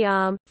primary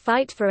arm,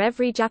 fight for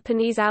every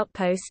Japanese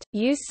outpost,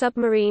 use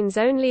submarines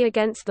only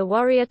against the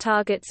warrior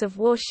targets of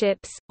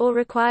warships, or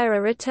require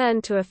a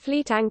return to a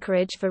fleet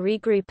anchorage for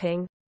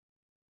regrouping.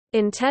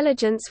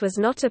 Intelligence was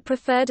not a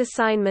preferred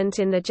assignment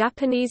in the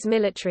Japanese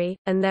military,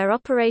 and their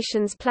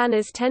operations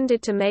planners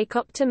tended to make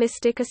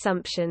optimistic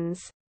assumptions.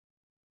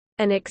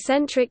 An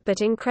eccentric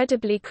but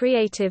incredibly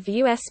creative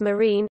U.S.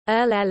 Marine,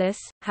 Earl Ellis,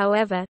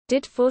 however,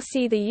 did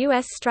foresee the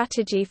U.S.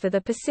 strategy for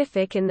the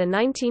Pacific in the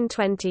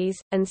 1920s,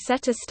 and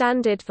set a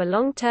standard for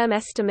long-term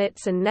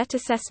estimates and net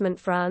assessment.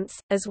 France,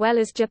 as well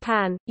as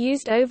Japan,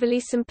 used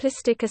overly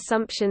simplistic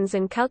assumptions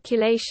and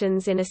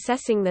calculations in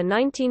assessing the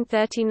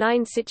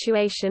 1939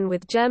 situation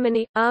with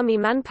Germany. Army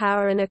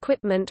manpower and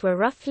equipment were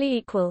roughly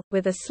equal,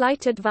 with a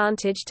slight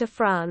advantage to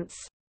France.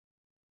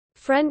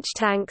 French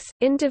tanks,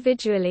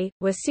 individually,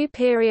 were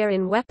superior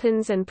in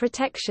weapons and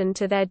protection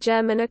to their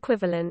German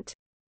equivalent.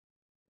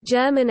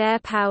 German air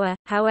power,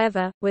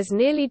 however, was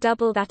nearly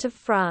double that of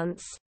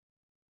France.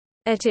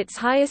 At its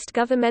highest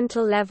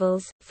governmental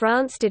levels,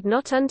 France did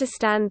not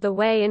understand the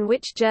way in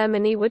which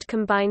Germany would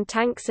combine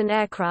tanks and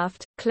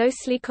aircraft,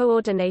 closely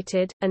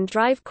coordinated, and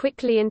drive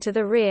quickly into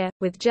the rear,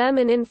 with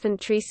German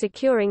infantry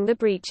securing the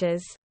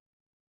breaches.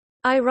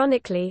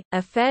 Ironically,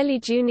 a fairly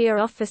junior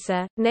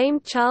officer,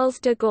 named Charles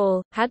de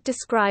Gaulle, had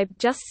described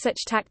just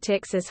such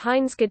tactics as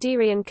Heinz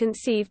Guderian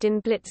conceived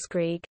in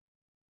Blitzkrieg.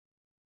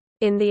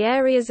 In the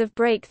areas of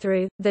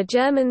breakthrough, the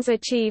Germans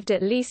achieved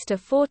at least a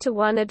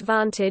 4-to-1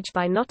 advantage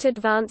by not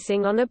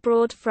advancing on a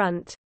broad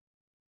front.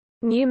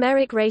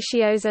 Numeric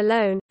ratios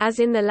alone, as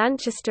in the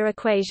Lanchester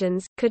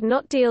equations, could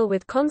not deal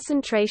with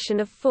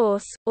concentration of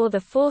force, or the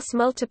force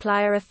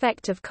multiplier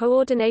effect of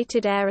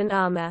coordinated air and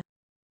armor.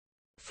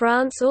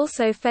 France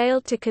also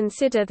failed to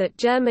consider that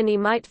Germany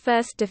might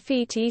first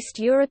defeat East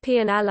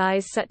European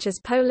allies such as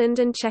Poland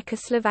and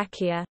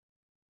Czechoslovakia.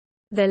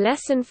 The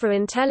lesson for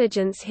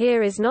intelligence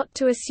here is not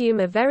to assume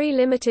a very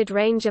limited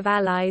range of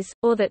allies,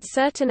 or that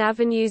certain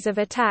avenues of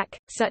attack,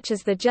 such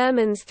as the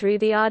Germans through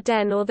the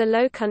Ardennes or the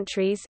Low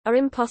Countries, are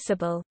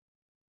impossible.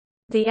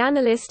 The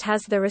analyst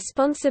has the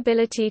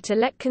responsibility to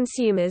let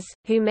consumers,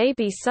 who may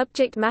be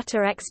subject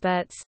matter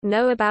experts,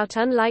 know about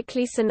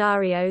unlikely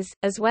scenarios,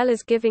 as well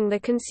as giving the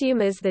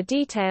consumers the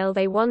detail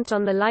they want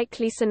on the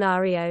likely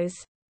scenarios.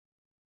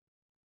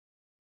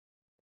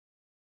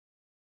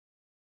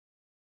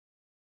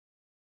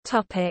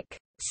 Topic: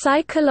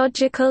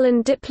 Psychological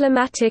and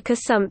diplomatic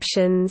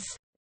assumptions.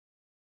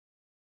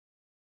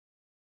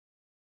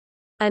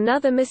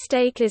 Another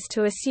mistake is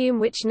to assume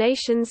which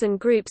nations and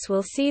groups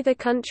will see the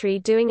country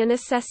doing an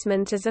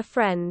assessment as a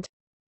friend.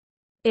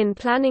 In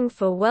planning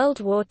for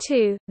World War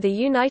II, the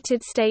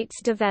United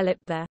States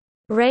developed the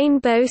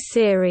Rainbow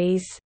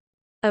Series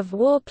of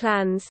war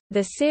plans.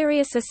 The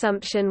serious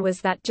assumption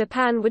was that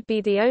Japan would be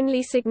the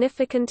only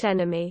significant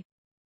enemy.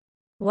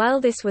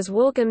 While this was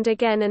wargamed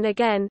again and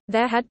again,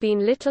 there had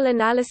been little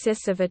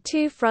analysis of a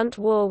two-front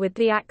war with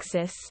the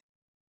Axis.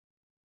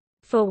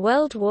 For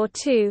World War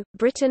II,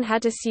 Britain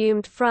had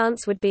assumed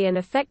France would be an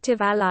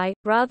effective ally,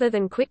 rather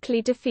than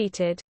quickly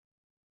defeated.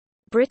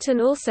 Britain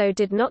also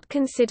did not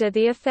consider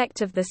the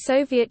effect of the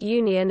Soviet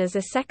Union as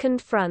a second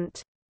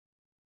front.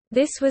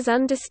 This was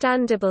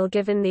understandable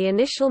given the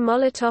initial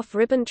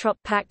Molotov–Ribbentrop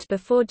Pact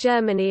before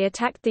Germany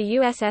attacked the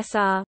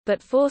USSR,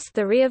 but forced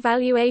the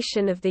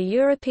re-evaluation of the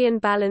European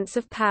balance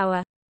of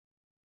power.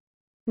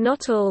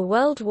 Not all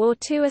World War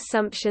II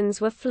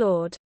assumptions were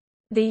flawed.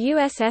 The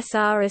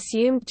USSR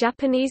assumed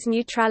Japanese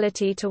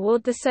neutrality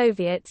toward the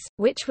Soviets,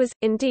 which was,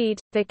 indeed,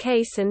 the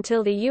case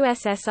until the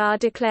USSR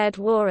declared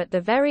war at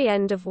the very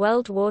end of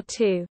World War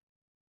II.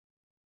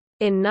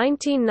 In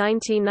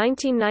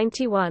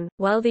 1990–1991,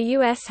 while the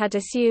US had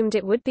assumed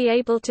it would be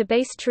able to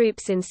base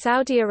troops in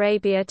Saudi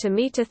Arabia to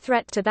meet a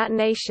threat to that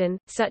nation,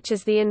 such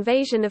as the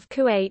invasion of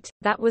Kuwait,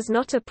 that was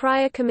not a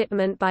prior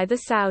commitment by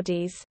the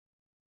Saudis.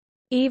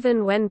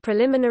 Even when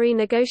preliminary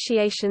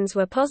negotiations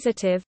were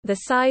positive, the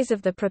size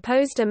of the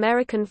proposed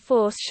American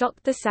force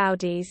shocked the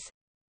Saudis.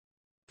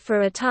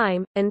 For a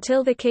time,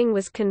 until the king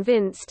was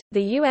convinced,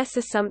 the U.S.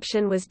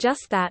 assumption was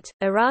just that.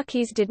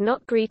 Iraqis did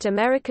not greet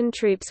American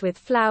troops with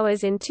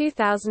flowers in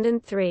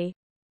 2003.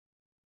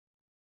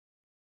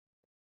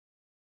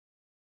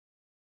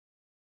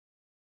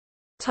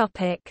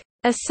 Topic: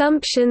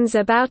 Assumptions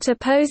about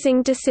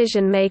opposing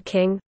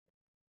decision-making.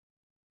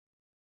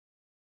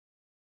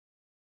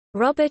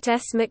 Robert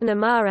S.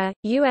 McNamara,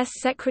 U.S.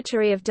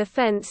 Secretary of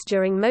Defense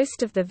during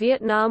most of the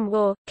Vietnam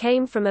War,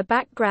 came from a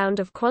background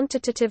of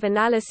quantitative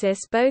analysis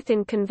both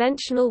in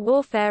conventional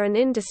warfare and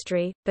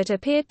industry, but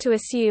appeared to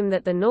assume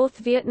that the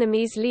North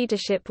Vietnamese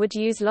leadership would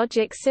use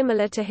logic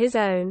similar to his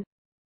own.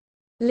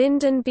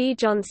 Lyndon B.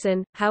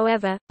 Johnson,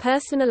 however,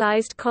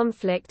 personalized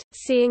conflict,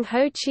 seeing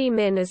Ho Chi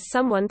Minh as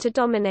someone to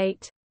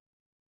dominate.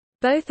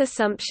 Both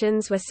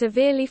assumptions were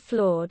severely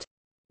flawed.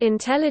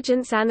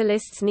 Intelligence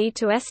analysts need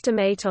to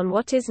estimate on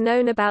what is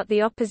known about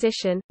the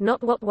opposition,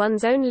 not what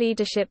one's own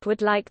leadership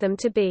would like them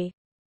to be.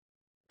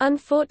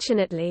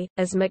 Unfortunately,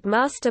 as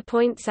McMaster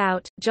points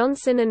out,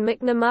 Johnson and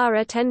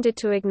McNamara tended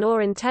to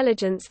ignore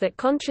intelligence that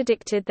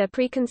contradicted their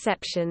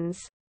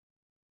preconceptions.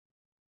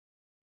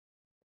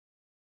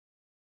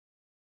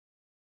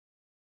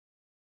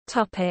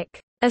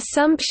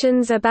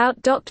 Assumptions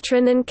about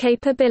doctrine and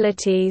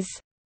capabilities.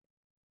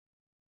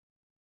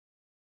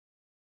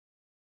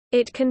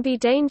 It can be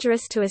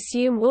dangerous to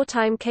assume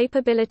wartime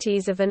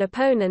capabilities of an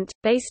opponent,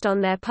 based on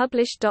their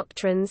published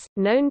doctrines,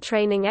 known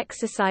training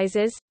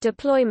exercises,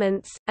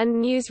 deployments,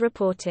 and news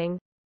reporting.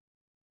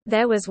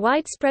 There was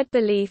widespread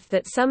belief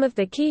that some of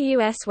the key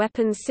U.S.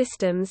 weapons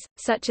systems,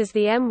 such as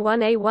the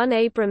M1A1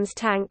 Abrams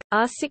tank,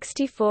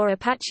 R-64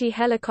 Apache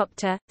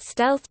helicopter,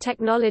 stealth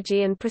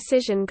technology and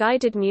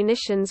precision-guided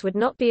munitions would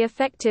not be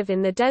effective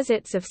in the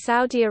deserts of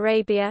Saudi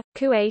Arabia,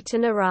 Kuwait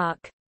and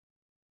Iraq.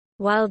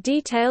 While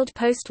detailed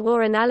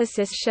post-war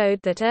analysis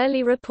showed that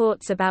early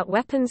reports about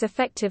weapons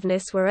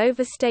effectiveness were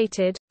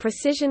overstated,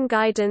 precision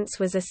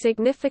guidance was a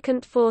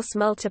significant force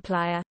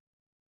multiplier.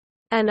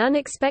 An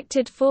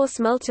unexpected force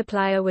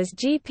multiplier was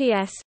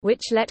GPS,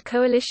 which let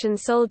coalition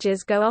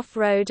soldiers go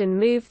off-road and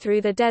move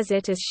through the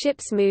desert as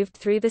ships moved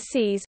through the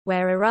seas,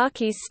 where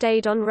Iraqis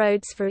stayed on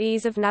roads for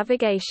ease of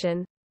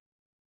navigation.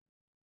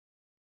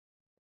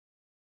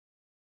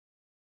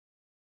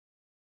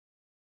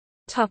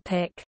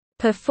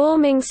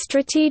 Performing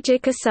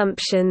strategic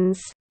assumptions.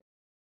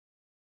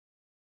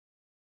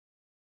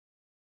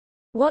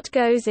 What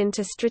goes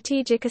into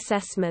strategic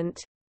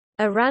assessment?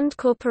 A Rand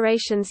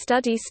Corporation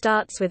study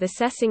starts with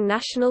assessing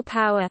national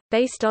power,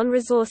 based on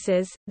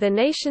resources, the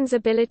nation's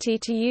ability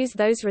to use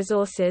those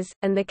resources,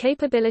 and the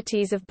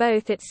capabilities of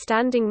both its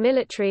standing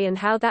military and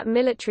how that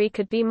military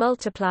could be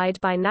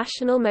multiplied by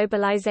national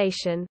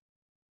mobilization.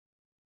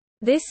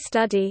 This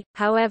study,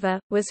 however,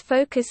 was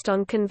focused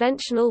on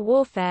conventional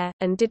warfare,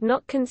 and did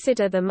not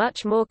consider the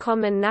much more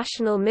common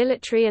national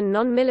military and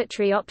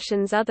non-military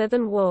options other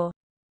than war.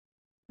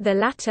 The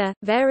latter,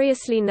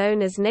 variously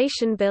known as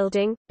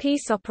nation-building,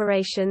 peace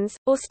operations,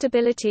 or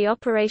stability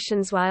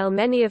operations. While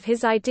many of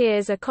his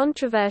ideas are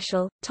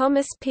controversial,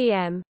 Thomas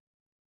P.M.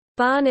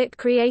 Barnett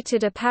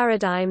created a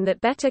paradigm that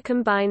better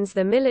combines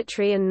the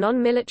military and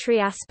non-military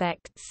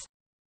aspects.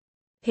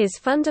 His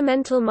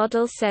fundamental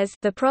model says,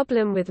 the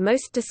problem with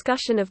most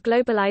discussion of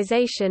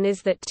globalization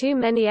is that too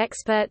many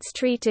experts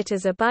treat it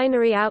as a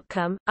binary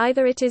outcome,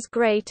 either it is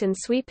great and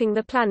sweeping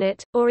the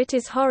planet, or it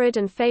is horrid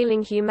and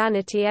failing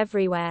humanity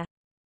everywhere.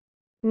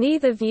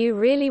 Neither view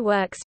really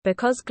works,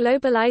 because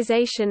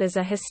globalization as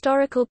a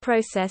historical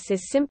process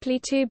is simply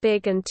too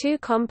big and too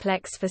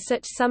complex for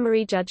such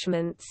summary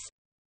judgments.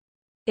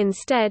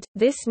 Instead,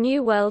 this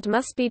new world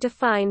must be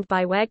defined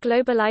by where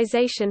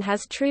globalization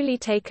has truly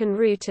taken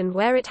root and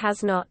where it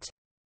has not.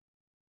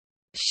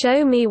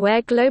 Show me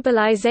where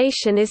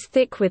globalization is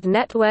thick with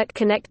network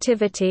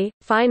connectivity,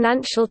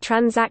 financial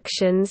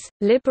transactions,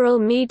 liberal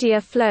media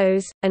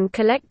flows, and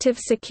collective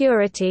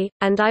security,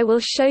 and I will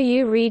show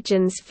you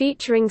regions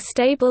featuring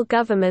stable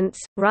governments,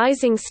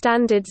 rising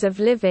standards of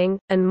living,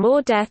 and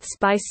more deaths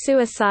by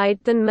suicide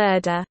than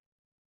murder.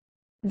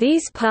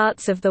 These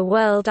parts of the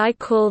world I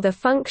call the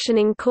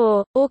functioning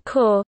core, or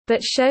core,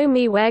 but show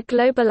me where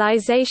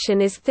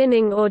globalization is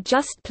thinning or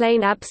just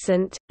plain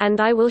absent,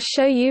 and I will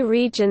show you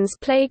regions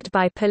plagued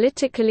by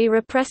politically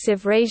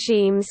repressive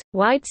regimes,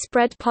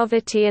 widespread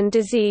poverty and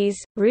disease,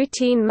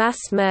 routine mass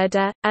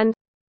murder,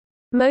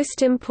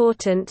 and—most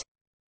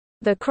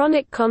important—the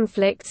chronic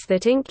conflicts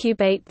that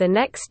incubate the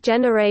next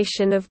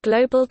generation of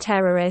global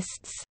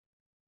terrorists.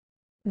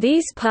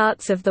 These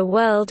parts of the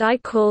world I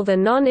call the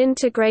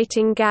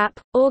non-integrating gap,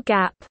 or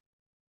gap.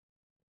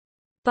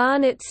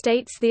 Barnett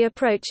states the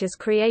approach as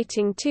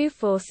creating two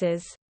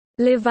forces,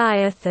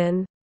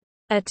 Leviathan,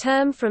 a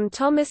term from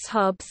Thomas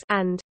Hobbes,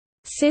 and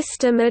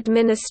system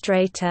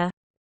administrator.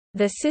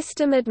 The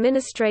system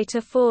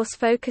administrator force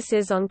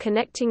focuses on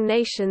connecting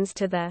nations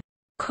to the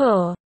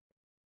core.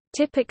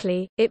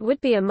 Typically, it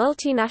would be a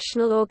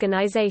multinational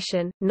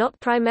organization, not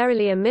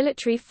primarily a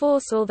military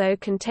force although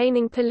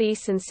containing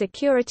police and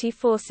security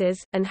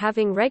forces, and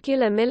having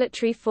regular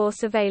military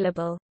force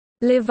available.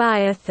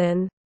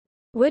 Leviathan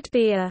would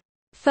be a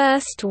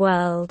first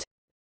world,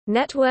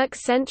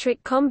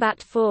 network-centric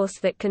combat force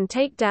that can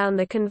take down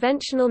the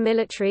conventional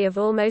military of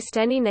almost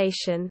any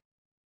nation.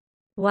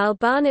 While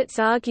Barnett's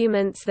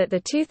arguments that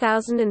the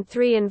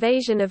 2003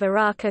 invasion of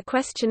Iraq are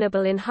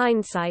questionable in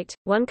hindsight,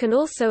 one can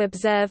also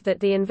observe that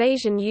the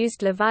invasion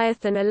used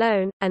Leviathan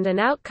alone, and an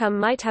outcome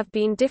might have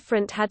been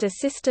different had a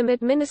system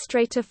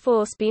administrator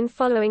force been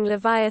following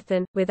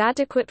Leviathan, with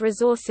adequate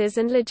resources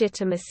and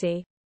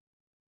legitimacy.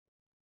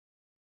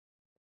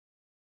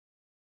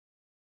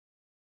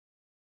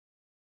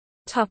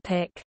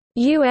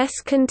 U.S.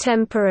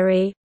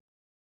 contemporary.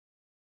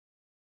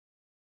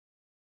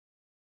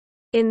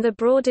 In the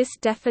broadest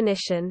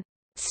definition,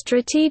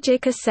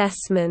 strategic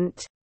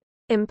assessment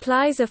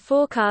implies a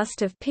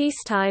forecast of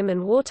peacetime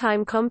and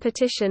wartime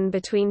competition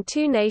between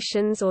two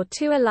nations or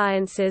two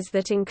alliances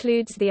that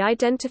includes the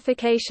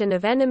identification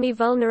of enemy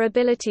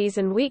vulnerabilities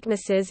and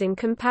weaknesses in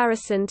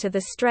comparison to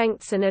the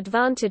strengths and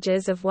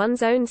advantages of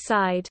one's own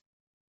side.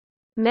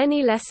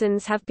 Many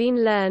lessons have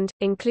been learned,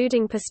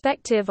 including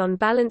perspective on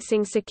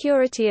balancing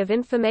security of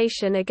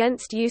information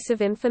against use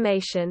of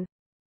information.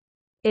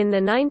 In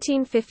the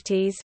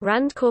 1950s,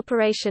 RAND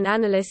Corporation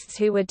analysts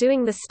who were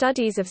doing the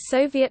studies of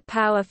Soviet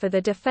power for the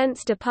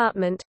Defense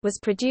Department, was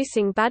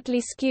producing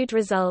badly skewed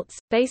results,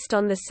 based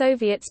on the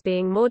Soviets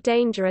being more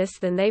dangerous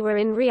than they were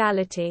in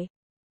reality.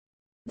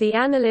 The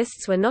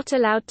analysts were not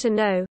allowed to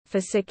know,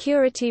 for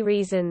security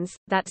reasons,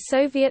 that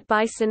Soviet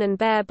Bison and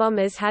Bear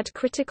bombers had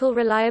critical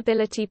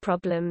reliability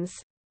problems.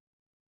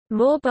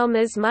 More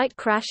bombers might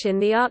crash in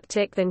the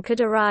Arctic than could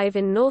arrive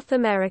in North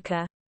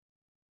America.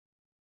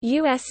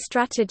 U.S.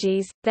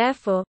 strategies,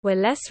 therefore, were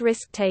less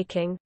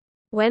risk-taking.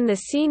 When the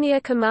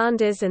senior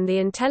commanders and the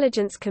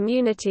intelligence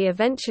community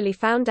eventually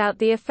found out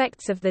the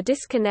effects of the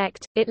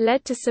disconnect, it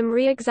led to some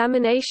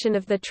re-examination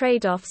of the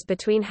trade-offs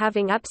between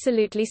having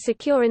absolutely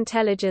secure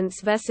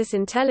intelligence versus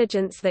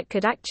intelligence that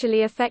could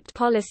actually affect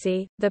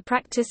policy, the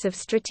practice of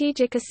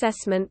strategic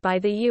assessment by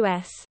the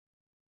U.S.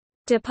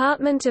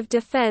 Department of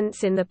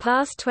Defense in the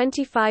past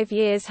 25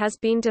 years has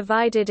been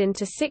divided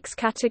into 6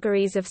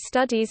 categories of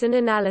studies and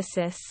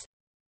analysis.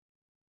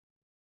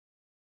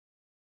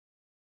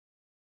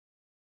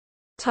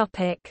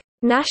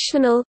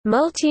 National,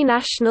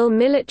 multinational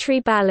military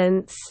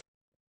balance.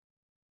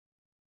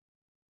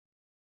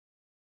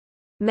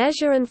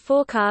 Measure and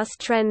forecast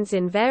trends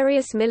in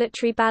various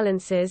military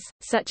balances,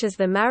 such as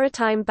the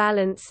maritime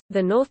balance,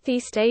 the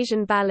Northeast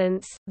Asian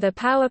balance, the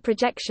power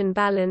projection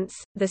balance,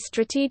 the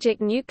strategic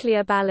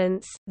nuclear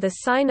balance, the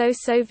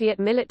Sino-Soviet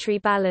military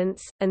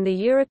balance, and the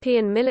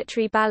European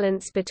military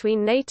balance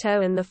between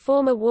NATO and the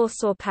former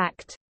Warsaw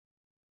Pact.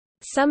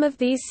 Some of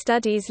these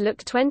studies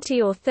look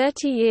 20 or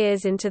 30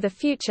 years into the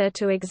future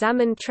to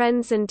examine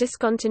trends and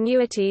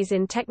discontinuities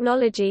in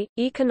technology,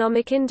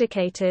 economic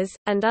indicators,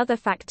 and other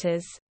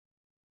factors.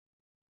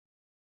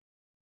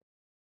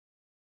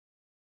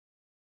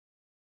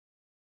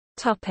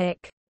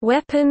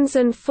 Weapons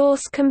and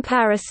force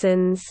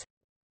comparisons.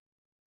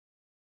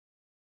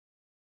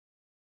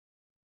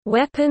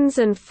 Weapons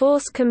and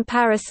force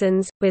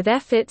comparisons, with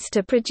efforts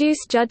to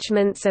produce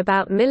judgments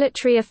about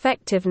military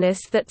effectiveness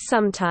that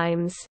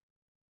sometimes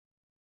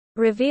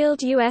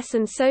revealed US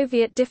and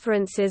Soviet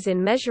differences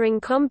in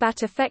measuring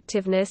combat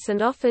effectiveness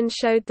and often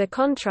showed the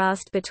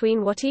contrast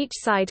between what each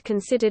side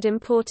considered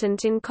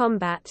important in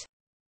combat.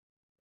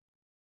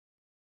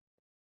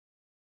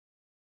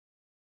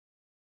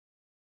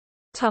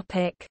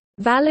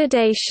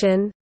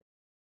 Validation.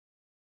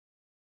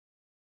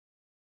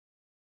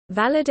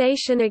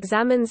 Validation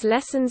examines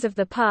lessons of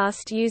the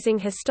past using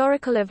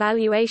historical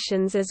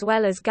evaluations as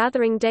well as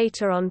gathering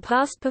data on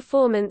past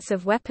performance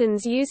of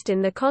weapons used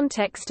in the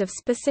context of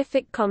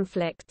specific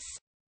conflicts.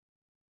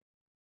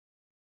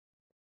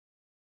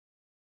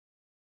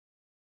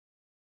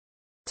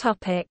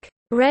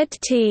 Red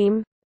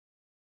Team.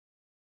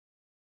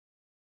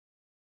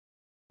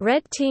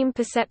 Red Team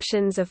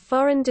perceptions of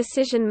foreign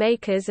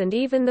decision-makers and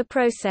even the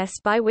process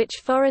by which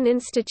foreign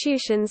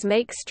institutions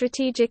make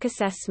strategic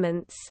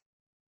assessments.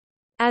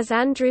 As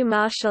Andrew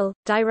Marshall,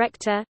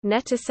 director,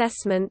 Net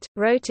Assessment,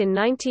 wrote in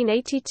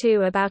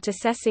 1982 about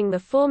assessing the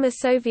former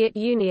Soviet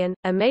Union,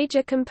 a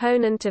major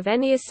component of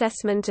any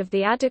assessment of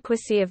the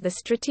adequacy of the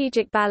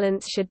strategic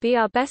balance should be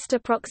our best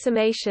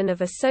approximation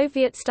of a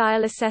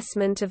Soviet-style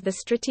assessment of the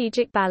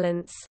strategic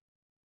balance.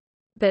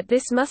 But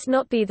this must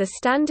not be the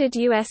standard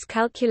U.S.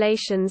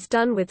 calculations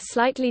done with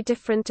slightly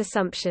different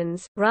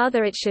assumptions,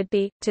 rather it should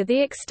be, to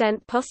the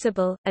extent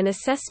possible, an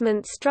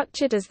assessment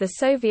structured as the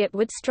Soviet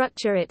would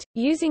structure it,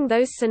 using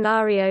those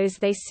scenarios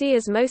they see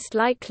as most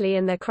likely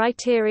and their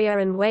criteria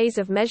and ways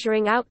of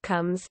measuring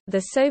outcomes. The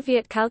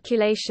Soviet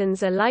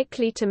calculations are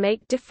likely to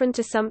make different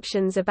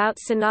assumptions about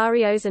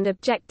scenarios and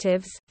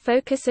objectives,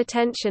 focus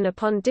attention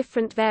upon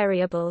different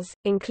variables,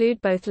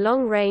 include both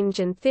long-range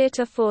and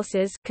theater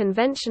forces,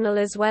 conventional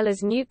as well as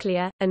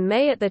nuclear, and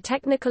may at the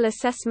technical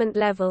assessment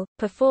level,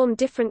 perform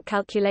different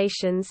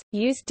calculations,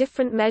 use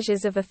different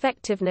measures of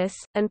effectiveness,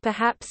 and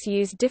perhaps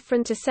use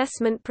different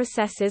assessment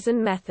processes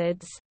and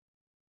methods.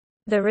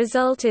 The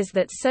result is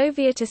that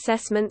Soviet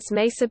assessments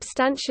may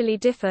substantially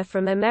differ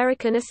from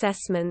American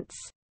assessments.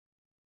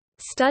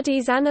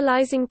 Studies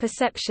analyzing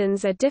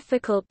perceptions are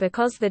difficult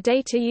because the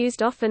data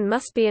used often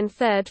must be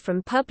inferred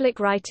from public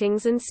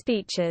writings and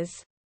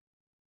speeches.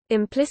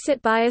 Implicit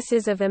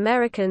biases of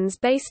Americans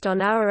based on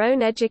our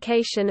own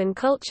education and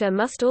culture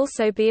must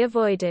also be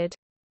avoided.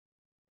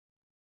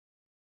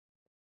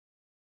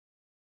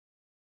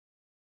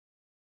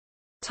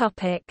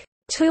 Topic: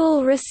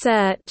 Tool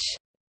research.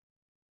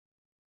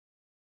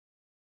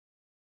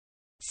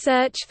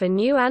 Search for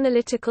new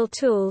analytical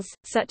tools,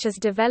 such as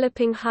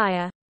developing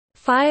higher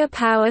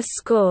firepower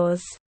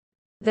scores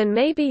than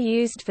may be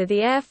used for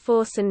the Air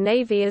Force and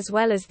Navy as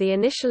well as the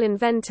initial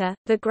inventor,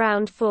 the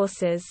ground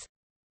forces.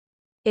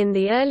 In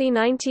the early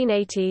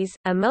 1980s,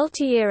 a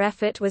multi-year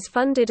effort was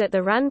funded at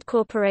the RAND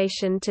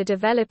Corporation to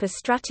develop a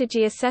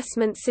strategy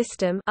assessment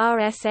system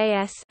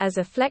 (RSAS) as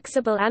a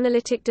flexible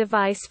analytic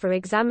device for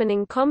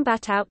examining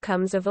combat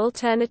outcomes of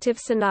alternative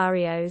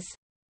scenarios.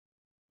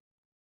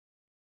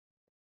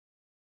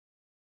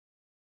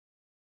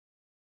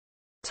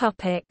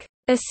 Topic: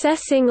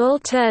 Assessing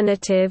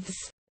alternatives.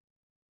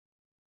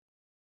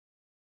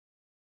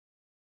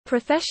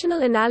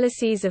 Professional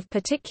analyses of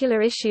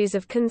particular issues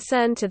of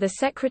concern to the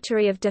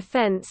Secretary of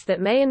Defense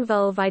that may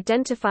involve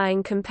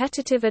identifying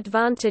competitive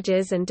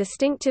advantages and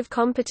distinctive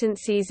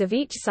competencies of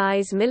each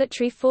size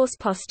military force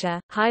posture,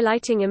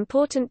 highlighting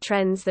important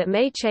trends that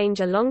may change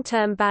a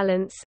long-term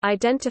balance,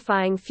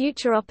 identifying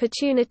future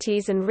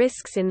opportunities and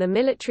risks in the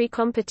military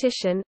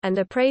competition, and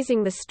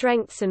appraising the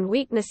strengths and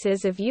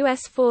weaknesses of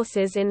U.S.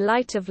 forces in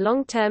light of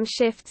long-term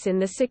shifts in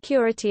the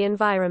security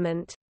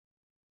environment.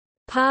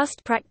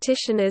 Past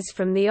practitioners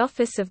from the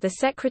Office of the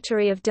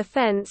Secretary of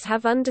Defense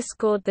have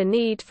underscored the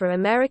need for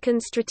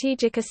American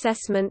strategic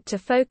assessment to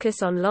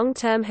focus on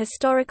long-term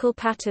historical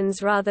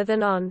patterns rather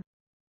than on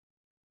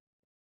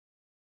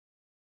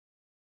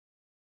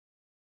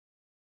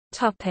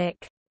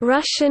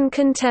Russian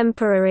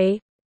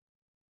contemporary.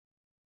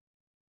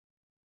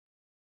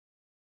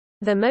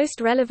 The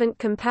most relevant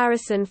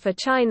comparison for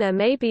China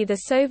may be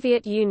the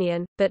Soviet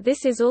Union, but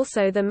this is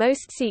also the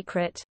most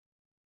secret.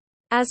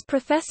 As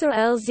Professor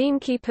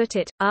Elzinki put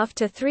it,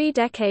 after 3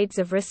 decades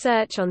of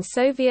research on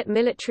Soviet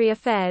military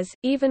affairs,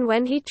 even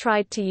when he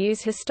tried to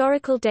use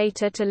historical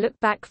data to look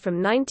back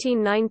from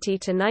 1990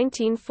 to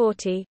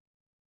 1940,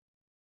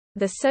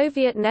 the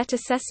Soviet net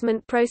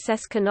assessment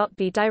process cannot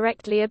be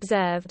directly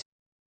observed.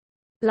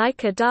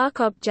 Like a dark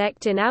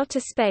object in outer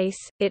space,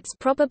 its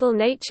probable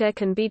nature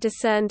can be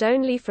discerned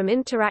only from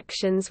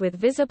interactions with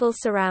visible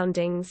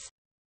surroundings.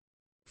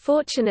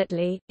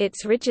 Fortunately,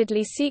 its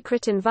rigidly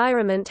secret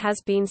environment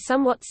has been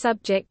somewhat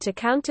subject to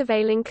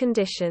countervailing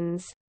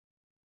conditions.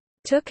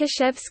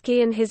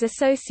 Tukhachevsky and his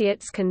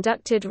associates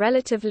conducted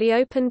relatively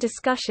open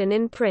discussion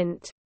in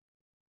print.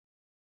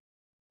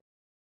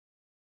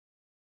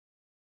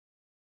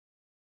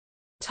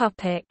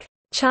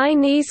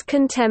 Chinese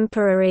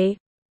contemporary.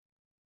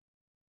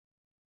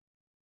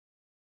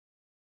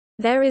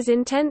 There is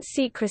intense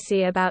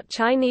secrecy about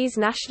Chinese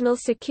national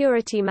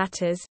security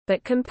matters,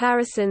 but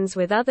comparisons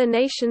with other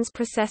nations'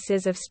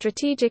 processes of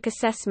strategic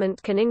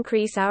assessment can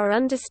increase our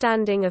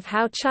understanding of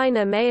how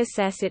China may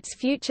assess its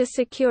future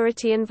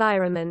security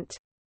environment.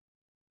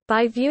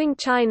 By viewing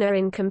China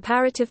in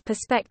comparative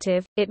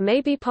perspective, it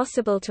may be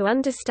possible to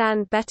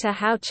understand better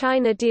how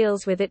China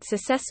deals with its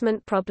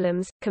assessment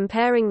problems.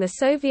 Comparing the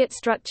Soviet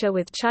structure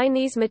with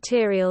Chinese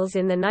materials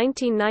in the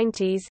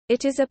 1990s,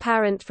 it is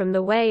apparent from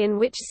the way in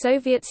which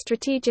Soviet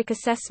strategic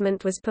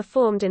assessment was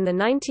performed in the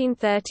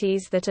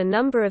 1930s that a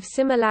number of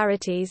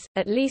similarities,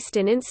 at least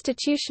in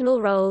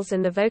institutional roles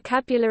and the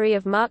vocabulary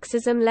of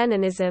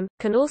Marxism-Leninism,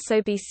 can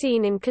also be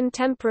seen in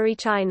contemporary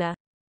China.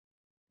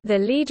 The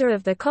leader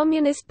of the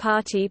Communist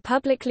Party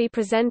publicly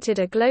presented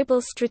a global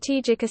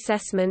strategic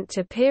assessment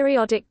to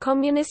periodic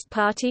Communist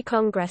Party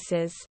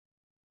congresses.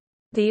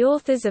 The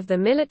authors of the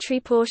military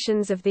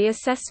portions of the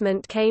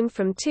assessment came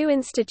from two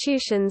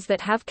institutions that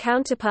have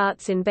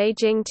counterparts in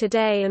Beijing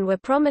today and were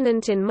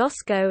prominent in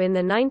Moscow in the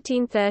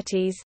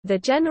 1930s, the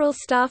General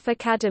Staff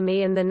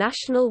Academy and the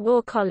National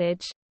War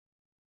College.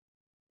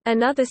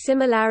 Another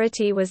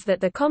similarity was that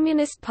the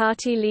Communist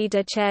Party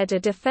leader chaired a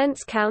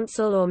defense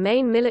council or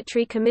main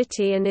military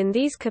committee and in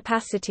these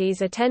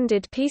capacities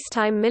attended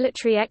peacetime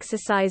military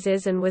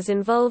exercises and was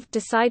involved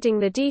deciding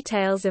the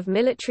details of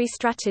military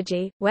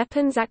strategy,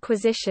 weapons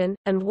acquisition,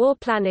 and war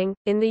planning.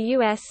 In the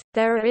US,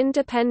 there are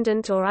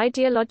independent or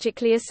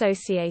ideologically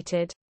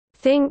associated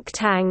think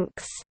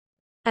tanks,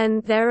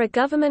 and there are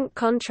government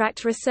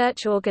contract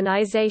research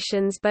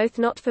organizations, both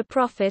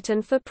not-for-profit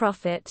and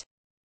for-profit.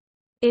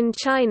 In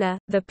China,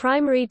 the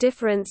primary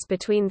difference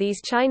between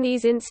these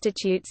Chinese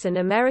institutes and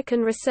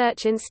American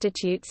research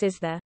institutes is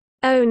the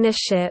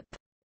ownership.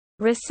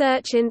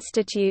 Research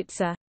institutes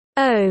are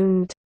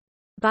owned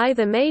by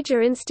the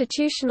major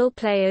institutional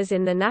players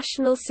in the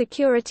national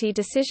security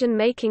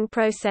decision-making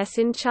process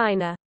in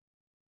China.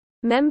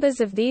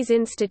 Members of these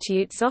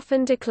institutes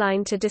often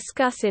decline to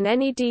discuss in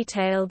any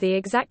detail the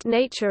exact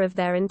nature of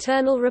their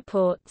internal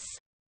reports.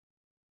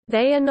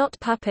 They are not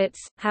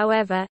puppets,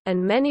 however,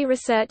 and many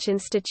research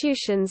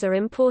institutions are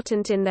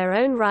important in their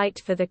own right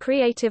for the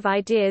creative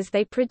ideas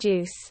they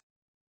produce.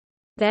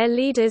 Their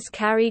leaders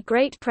carry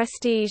great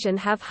prestige and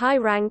have high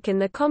rank in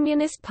the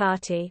Communist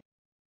Party.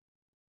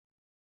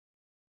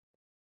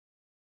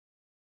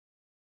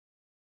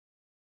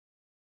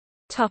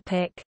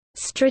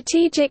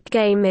 Strategic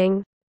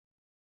gaming.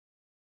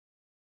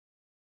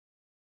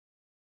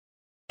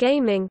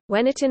 Gaming,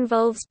 when it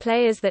involves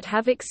players that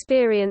have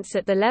experience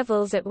at the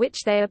levels at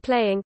which they are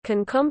playing,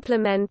 can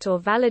complement or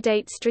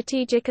validate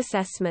strategic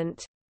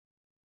assessment.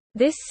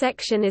 This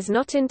section is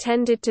not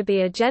intended to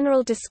be a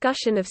general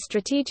discussion of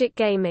strategic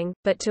gaming,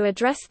 but to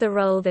address the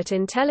role that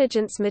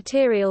intelligence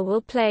material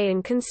will play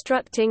in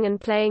constructing and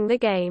playing the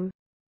game.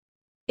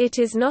 It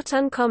is not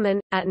uncommon,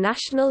 at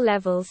national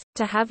levels,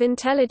 to have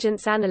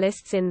intelligence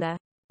analysts in the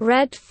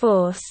Red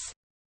Force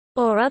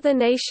or other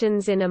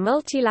nations in a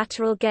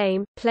multilateral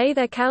game, play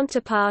their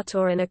counterpart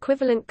or an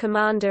equivalent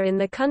commander in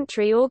the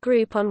country or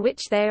group on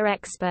which they are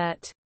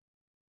expert.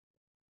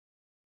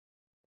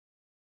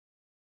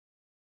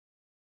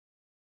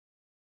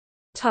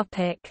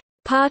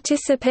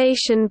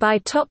 Participation by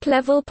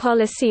top-level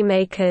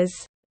policymakers.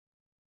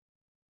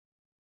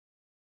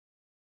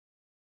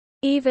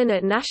 Even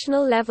at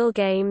national-level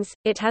games,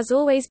 it has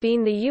always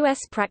been the U.S.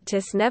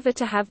 practice never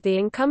to have the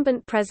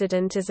incumbent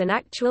president as an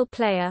actual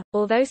player,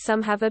 although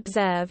some have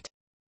observed.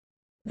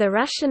 The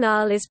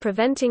rationale is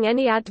preventing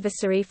any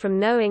adversary from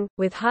knowing,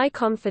 with high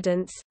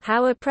confidence,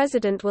 how a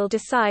president will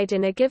decide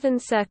in a given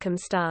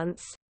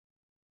circumstance.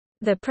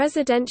 The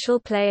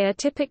presidential player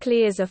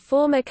typically is a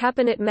former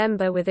cabinet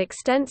member with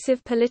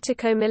extensive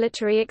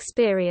politico-military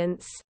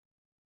experience.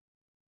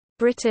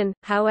 Britain,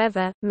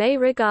 however, may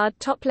regard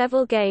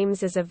top-level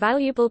games as a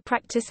valuable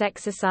practice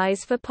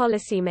exercise for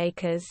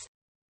policymakers.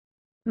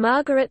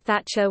 Margaret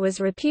Thatcher was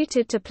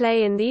reputed to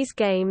play in these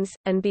games,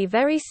 and be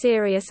very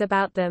serious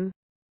about them.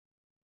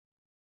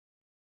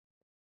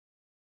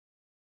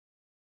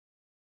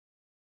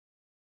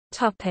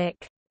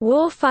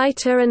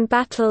 Warfighter and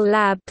battle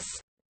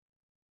labs.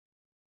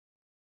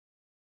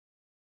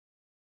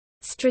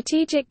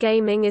 Strategic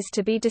gaming is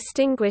to be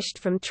distinguished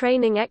from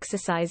training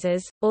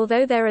exercises,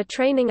 although there are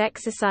training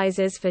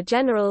exercises for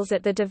generals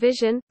at the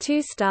division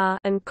 2-star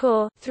and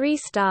corps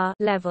 3-star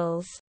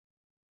levels.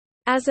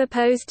 As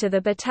opposed to the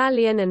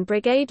battalion and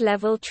brigade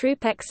level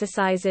troop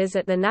exercises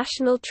at the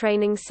National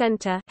Training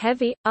Center,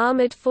 Heavy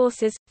Armored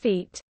Forces,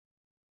 Feat.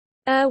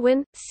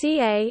 Irwin,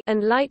 CA,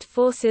 and Light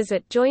Forces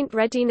at Joint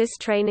Readiness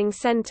Training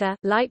Center,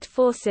 Light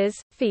Forces,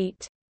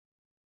 Feat.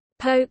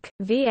 Polk,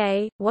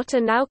 VA, what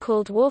are now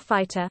called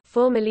warfighter,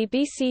 formerly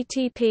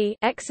BCTP,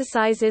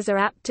 exercises are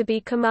apt to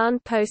be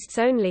command posts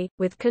only,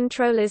 with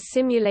controllers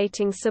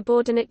simulating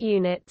subordinate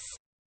units.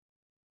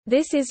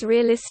 This is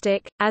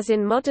realistic, as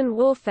in modern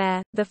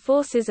warfare, the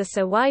forces are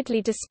so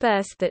widely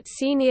dispersed that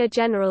senior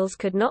generals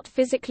could not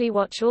physically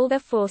watch all their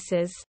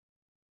forces.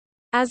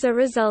 As a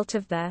result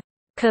of the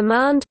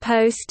command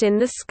post in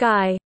the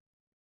sky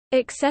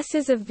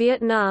excesses of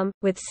Vietnam,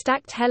 with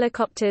stacked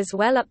helicopters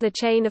well up the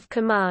chain of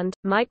command,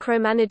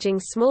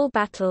 micromanaging small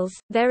battles,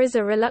 there is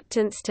a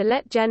reluctance to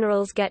let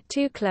generals get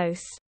too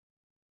close.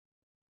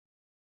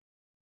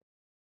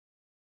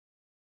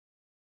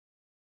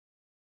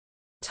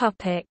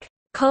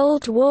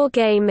 Cold War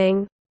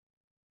gaming.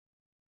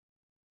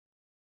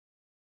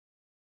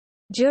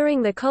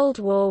 During the Cold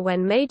War,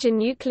 when major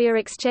nuclear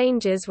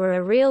exchanges were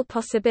a real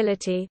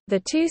possibility,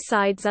 the two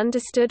sides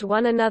understood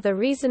one another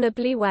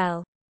reasonably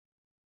well.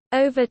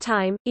 Over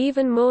time,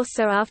 even more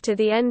so after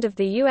the end of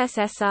the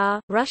USSR,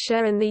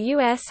 Russia and the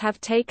US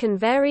have taken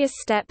various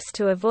steps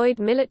to avoid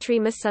military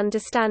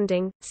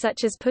misunderstanding,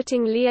 such as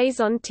putting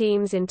liaison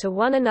teams into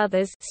one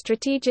another's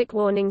strategic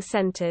warning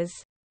centers.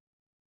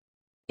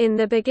 In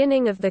the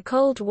beginning of the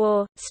Cold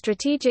War,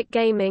 strategic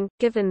gaming,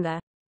 given the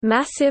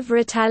massive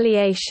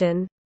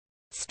retaliation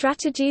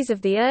Strategies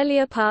of the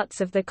earlier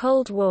parts of the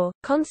Cold War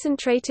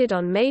concentrated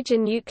on major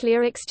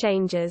nuclear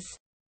exchanges.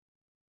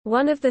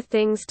 One of the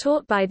things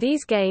taught by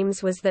these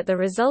games was that the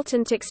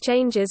resultant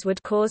exchanges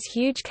would cause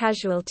huge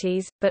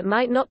casualties, but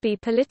might not be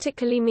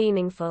politically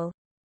meaningful.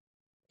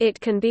 It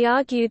can be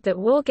argued that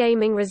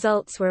wargaming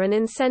results were an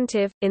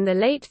incentive, in the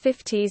late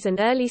 50s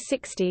and early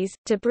 60s,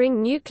 to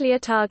bring nuclear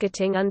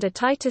targeting under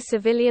tighter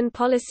civilian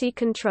policy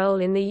control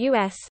in the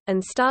U.S.,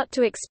 and start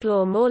to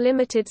explore more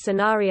limited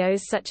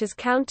scenarios such as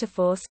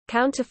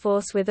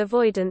counterforce with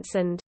avoidance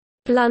and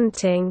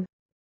blunting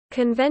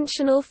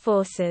conventional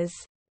forces.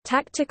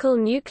 Tactical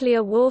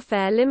nuclear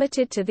warfare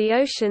limited to the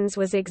oceans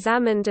was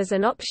examined as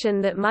an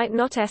option that might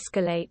not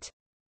escalate.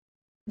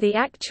 The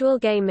actual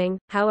gaming,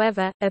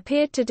 however,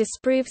 appeared to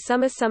disprove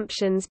some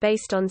assumptions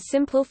based on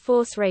simple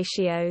force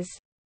ratios.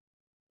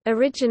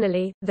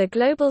 Originally, the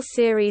global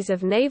series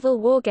of naval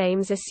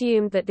wargames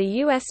assumed that the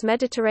U.S.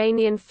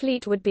 Mediterranean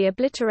fleet would be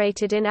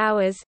obliterated in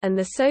hours, and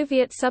the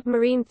Soviet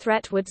submarine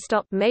threat would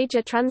stop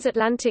major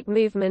transatlantic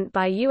movement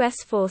by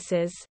U.S.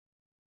 forces.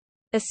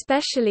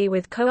 Especially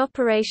with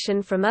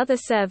cooperation from other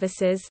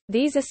services,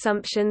 these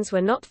assumptions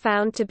were not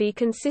found to be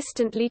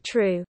consistently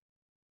true.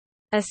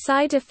 A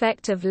side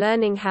effect of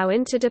learning how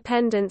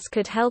interdependence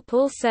could help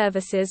all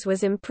services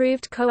was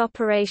improved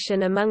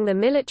cooperation among the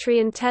military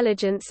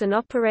intelligence and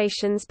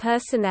operations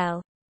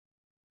personnel.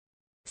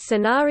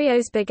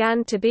 Scenarios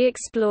began to be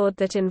explored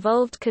that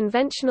involved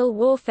conventional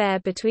warfare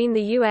between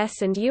the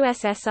US and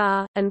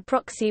USSR, and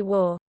proxy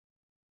war.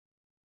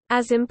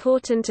 As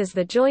important as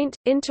the joint,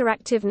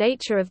 interactive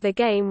nature of the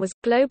game was,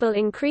 global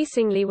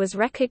increasingly was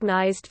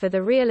recognized for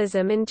the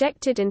realism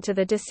injected into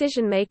the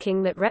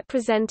decision-making that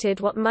represented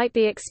what might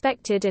be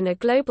expected in a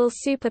global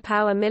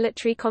superpower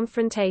military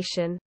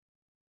confrontation.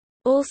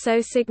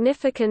 Also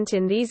significant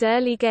in these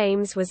early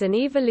games was an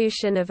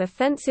evolution of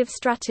offensive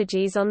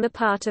strategies on the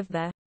part of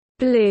the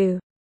blue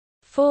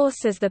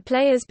force as the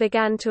players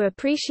began to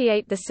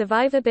appreciate the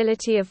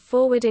survivability of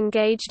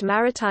forward-engaged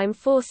maritime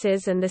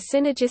forces and the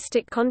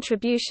synergistic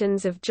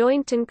contributions of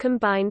joint and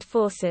combined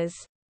forces.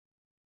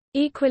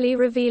 Equally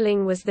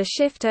revealing was the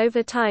shift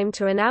over time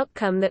to an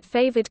outcome that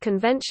favored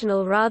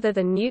conventional rather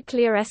than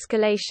nuclear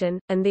escalation,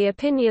 and the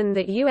opinion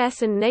that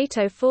US and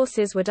NATO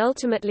forces would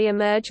ultimately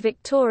emerge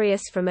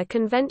victorious from a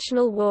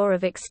conventional war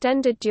of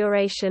extended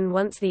duration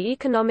once the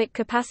economic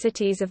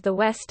capacities of the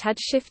West had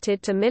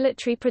shifted to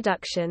military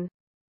production.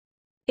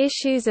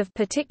 Issues of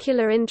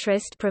particular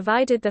interest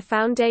provided the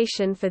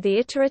foundation for the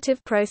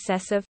iterative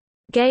process of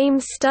game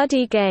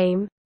study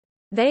game.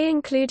 They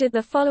included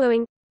the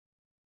following: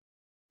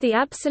 the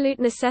absolute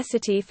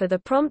necessity for the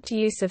prompt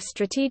use of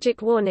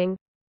strategic warning,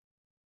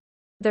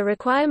 the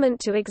requirement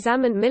to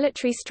examine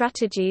military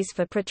strategies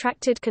for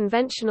protracted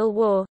conventional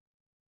war,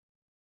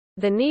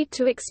 the need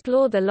to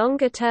explore the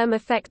longer-term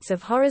effects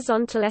of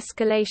horizontal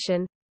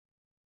escalation,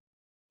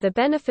 the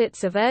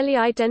benefits of early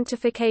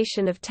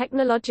identification of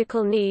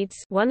technological needs.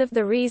 One of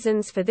the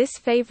reasons for this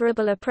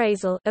favorable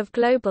appraisal of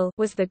global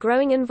was the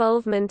growing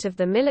involvement of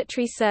the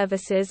military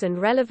services and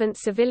relevant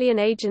civilian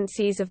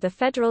agencies of the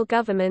federal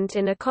government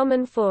in a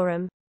common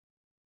forum.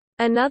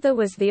 Another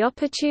was the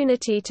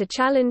opportunity to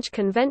challenge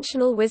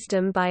conventional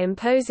wisdom by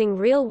imposing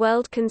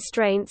real-world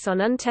constraints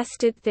on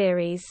untested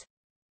theories.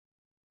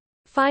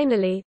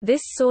 Finally, this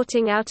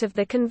sorting out of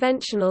the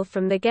conventional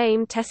from the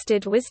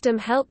game-tested wisdom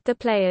helped the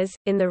players,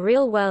 in the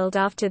real world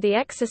after the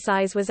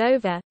exercise was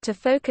over, to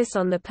focus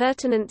on the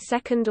pertinent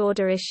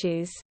second-order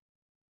issues.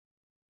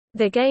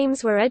 The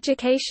games were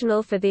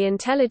educational for the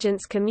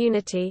intelligence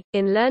community,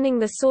 in learning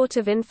the sort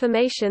of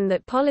information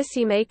that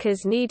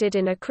policymakers needed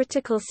in a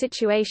critical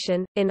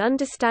situation, in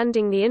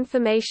understanding the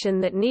information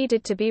that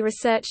needed to be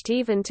researched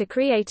even to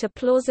create a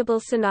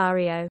plausible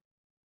scenario.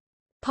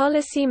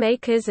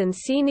 Policymakers and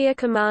senior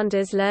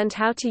commanders learned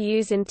how to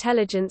use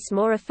intelligence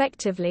more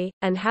effectively,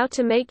 and how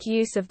to make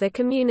use of the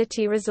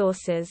community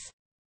resources.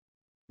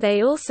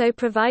 They also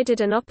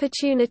provided an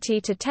opportunity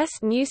to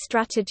test new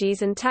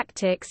strategies and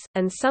tactics,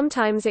 and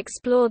sometimes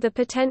explore the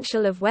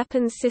potential of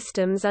weapons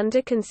systems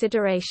under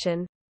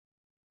consideration.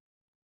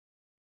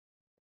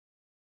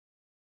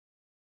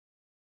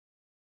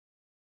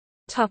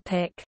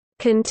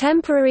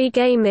 Contemporary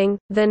gaming,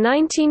 the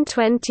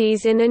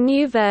 1920s in a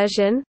new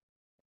version.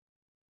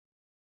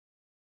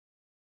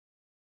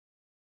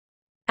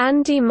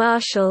 Andy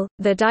Marshall,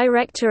 the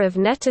director of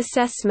net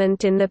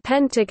assessment in the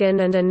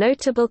Pentagon and a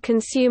notable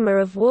consumer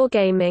of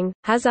wargaming,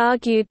 has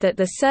argued that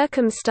the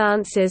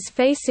circumstances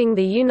facing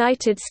the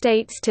United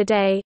States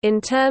today, in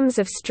terms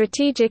of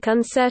strategic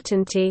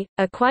uncertainty,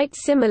 are quite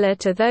similar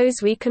to those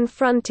we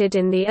confronted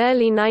in the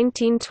early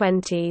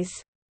 1920s.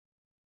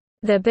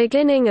 The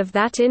beginning of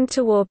that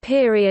interwar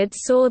period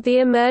saw the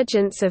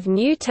emergence of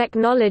new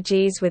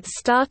technologies with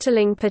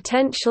startling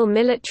potential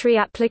military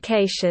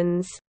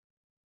applications.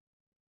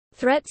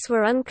 Threats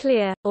were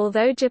unclear,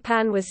 although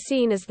Japan was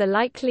seen as the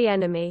likely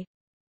enemy.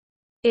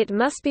 It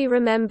must be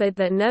remembered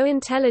that no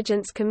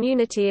intelligence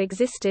community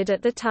existed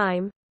at the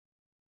time.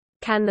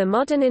 Can the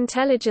modern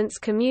intelligence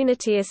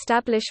community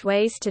establish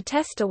ways to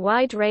test a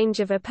wide range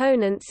of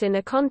opponents in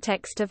a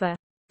context of a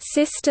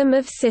system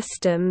of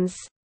systems.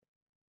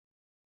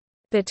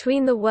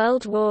 Between the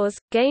World Wars,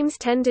 games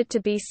tended to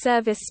be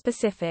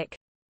service-specific.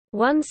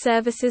 One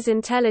service's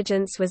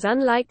intelligence was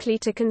unlikely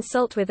to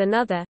consult with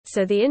another,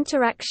 so the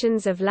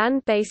interactions of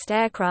land-based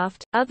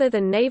aircraft, other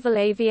than naval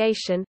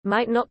aviation,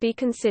 might not be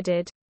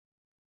considered.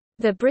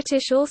 The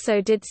British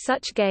also did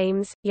such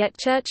games, yet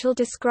Churchill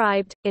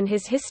described, in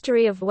his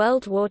History of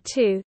World War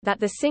II, that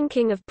the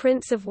sinking of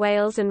Prince of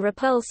Wales and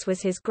Repulse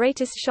was his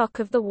greatest shock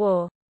of the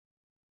war.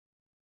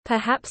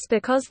 Perhaps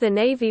because the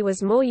Navy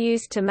was more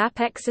used to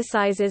map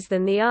exercises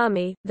than the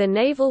Army, the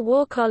Naval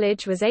War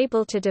College was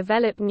able to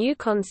develop new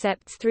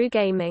concepts through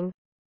gaming.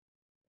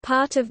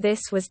 Part of this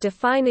was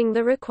defining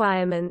the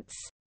requirements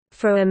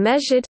for a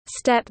measured,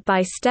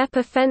 step-by-step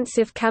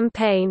offensive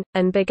campaign,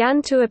 and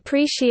began to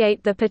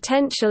appreciate the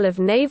potential of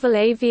naval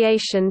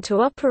aviation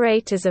to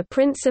operate as a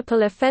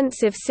principal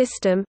offensive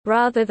system,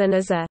 rather than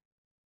as a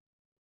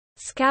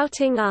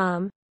scouting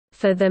arm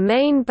for the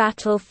main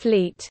battle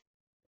fleet.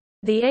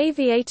 The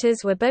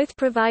aviators were both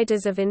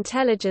providers of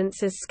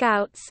intelligence as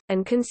scouts,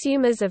 and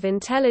consumers of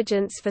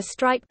intelligence for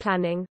strike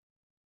planning.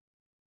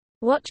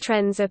 What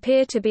trends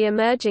appear to be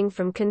emerging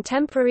from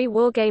contemporary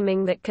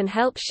wargaming that can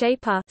help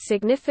shape our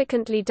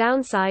significantly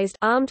downsized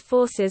armed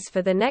forces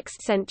for the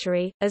next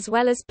century, as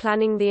well as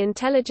planning the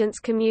intelligence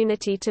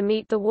community to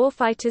meet the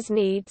warfighter's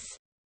needs?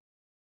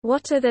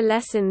 What are the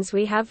lessons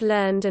we have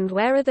learned and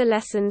where are the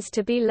lessons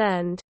to be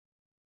learned?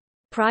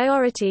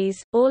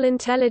 Priorities, all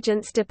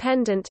intelligence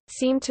dependent,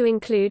 seem to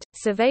include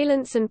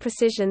surveillance and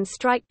precision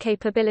strike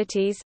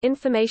capabilities,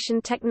 information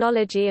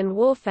technology and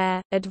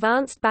warfare,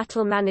 advanced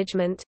battle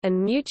management,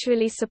 and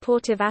mutually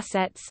supportive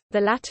assets, the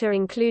latter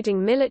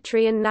including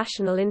military and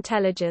national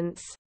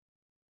intelligence.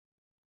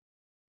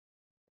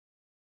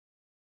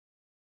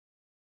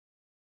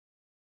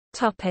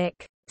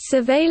 Topic: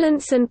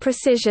 Surveillance and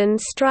precision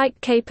strike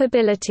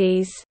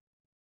capabilities.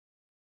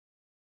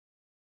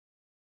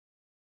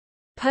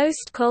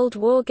 Post-Cold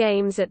War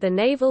games at the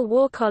Naval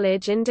War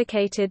College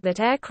indicated that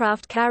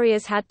aircraft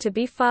carriers had to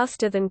be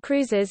faster than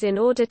cruisers in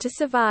order to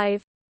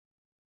survive.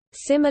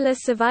 Similar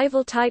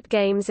survival-type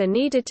games are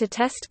needed to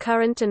test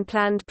current and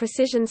planned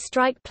precision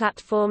strike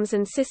platforms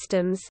and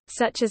systems,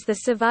 such as the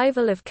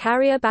survival of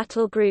carrier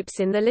battle groups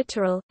in the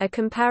littoral, a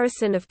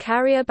comparison of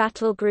carrier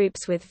battle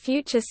groups with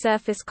future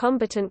surface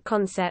combatant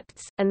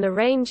concepts, and the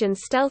range and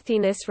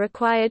stealthiness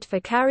required for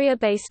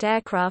carrier-based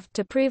aircraft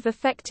to prove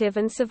effective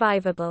and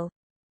survivable.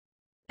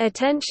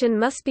 Attention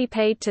must be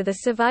paid to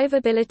the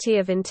survivability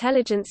of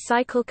intelligence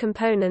cycle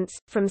components,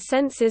 from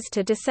sensors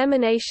to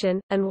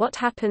dissemination, and what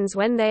happens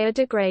when they are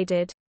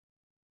degraded.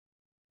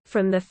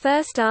 From the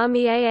first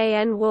Army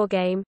AAN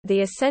wargame,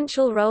 the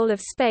essential role of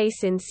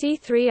space in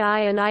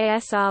C3I and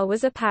ISR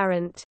was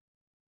apparent.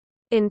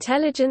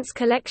 Intelligence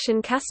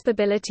collection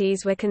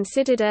capabilities were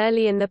considered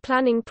early in the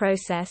planning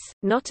process,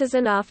 not as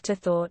an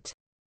afterthought.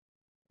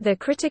 The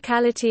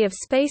criticality of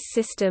space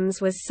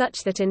systems was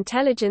such that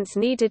intelligence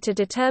needed to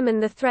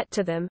determine the threat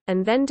to them,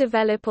 and then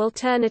develop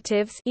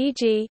alternatives,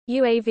 e.g.,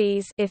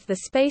 UAVs, if the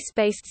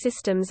space-based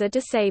systems are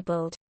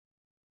disabled.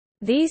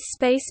 These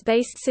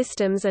space-based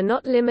systems are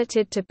not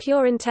limited to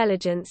pure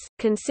intelligence.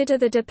 Consider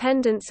the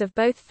dependence of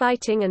both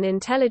fighting and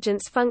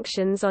intelligence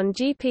functions on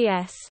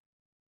GPS.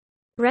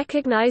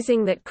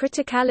 Recognizing that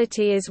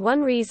criticality is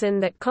one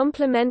reason that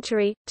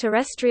complementary,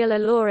 terrestrial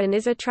ALORAN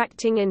is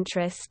attracting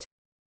interest.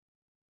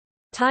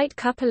 Tight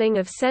coupling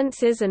of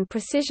sensors and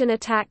precision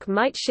attack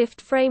might shift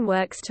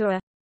frameworks to a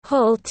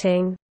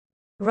halting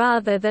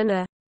rather than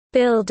a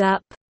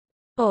build-up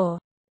or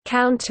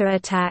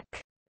counterattack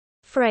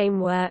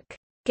framework.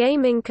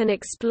 Gaming can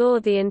explore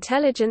the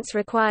intelligence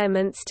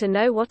requirements to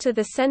know what are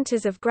the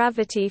centers of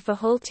gravity for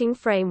halting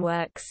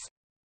frameworks.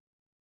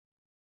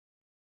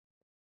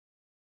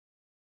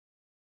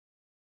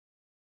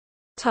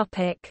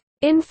 Topic: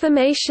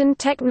 Information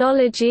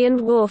technology and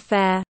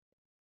warfare.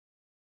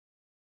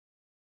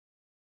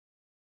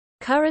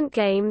 Current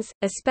games,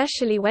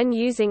 especially when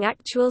using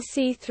actual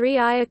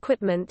C3I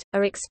equipment,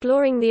 are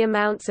exploring the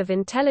amounts of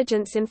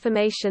intelligence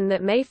information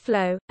that may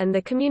flow, and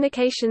the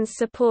communications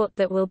support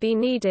that will be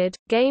needed.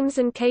 Games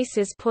and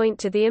cases point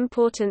to the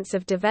importance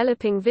of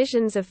developing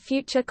visions of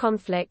future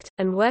conflict,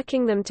 and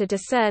working them to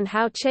discern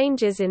how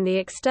changes in the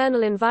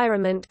external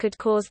environment could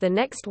cause the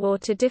next war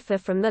to differ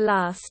from the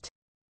last.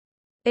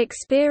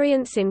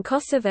 Experience in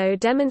Kosovo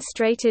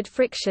demonstrated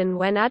friction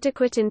when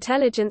adequate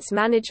intelligence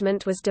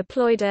management was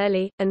deployed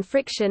early, and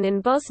friction in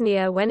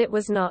Bosnia when it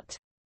was not.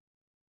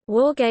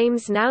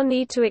 Wargames now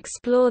need to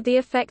explore the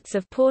effects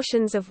of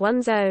portions of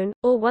one's own,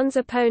 or one's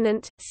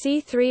opponent,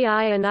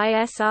 C3I and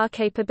ISR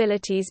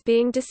capabilities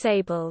being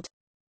disabled.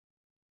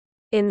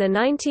 In the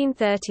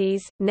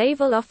 1930s,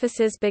 naval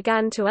officers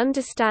began to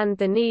understand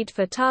the need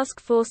for task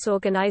force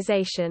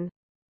organization.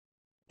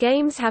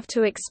 Games have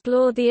to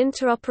explore the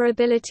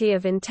interoperability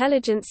of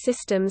intelligence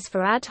systems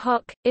for ad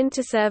hoc,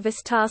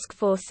 inter-service task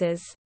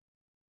forces.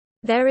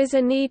 There is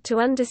a need to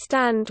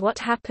understand what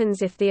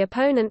happens if the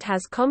opponent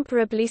has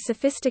comparably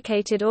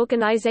sophisticated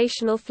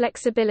organizational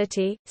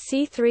flexibility,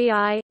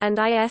 C3I, and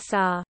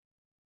ISR.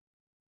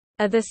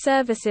 Are the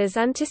services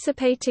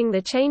anticipating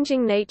the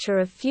changing nature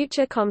of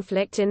future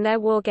conflict in their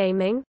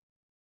wargaming?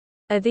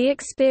 Are the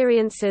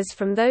experiences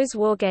from those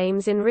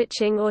wargames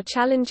enriching or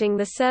challenging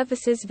the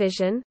service's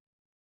vision?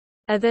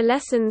 Are the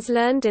lessons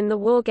learned in the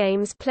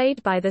wargames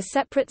played by the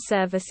separate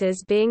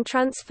services being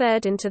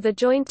transferred into the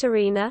joint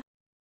arena?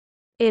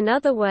 In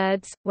other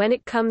words, when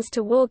it comes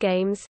to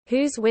wargames,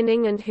 who's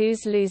winning and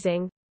who's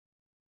losing?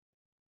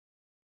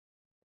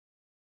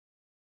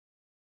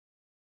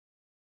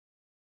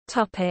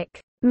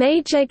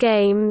 Major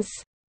games.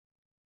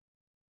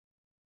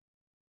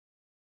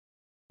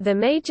 The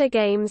major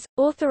games,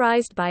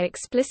 authorized by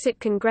explicit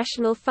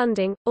congressional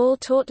funding, all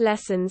taught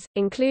lessons,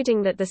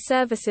 including that the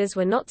services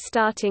were not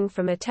starting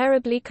from a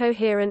terribly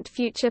coherent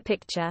future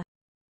picture.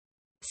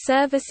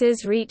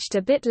 Services reached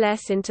a bit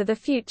less into the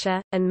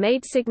future, and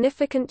made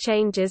significant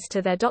changes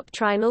to their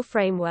doctrinal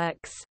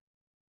frameworks.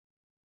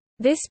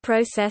 This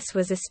process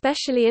was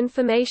especially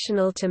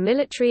informational to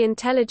military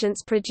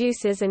intelligence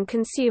producers and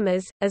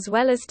consumers, as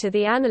well as to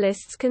the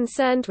analysts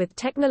concerned with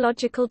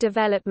technological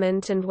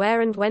development and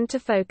where and when to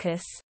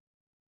focus.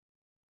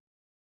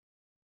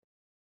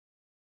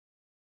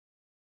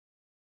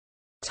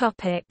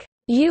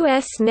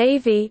 U.S.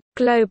 Navy,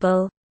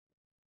 Global.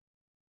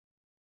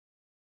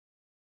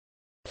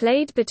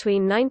 Played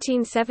between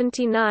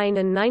 1979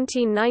 and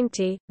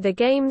 1990, the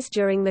games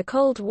during the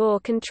Cold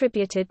War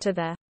contributed to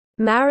the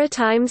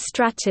maritime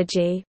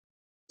strategy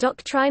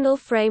doctrinal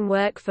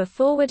framework for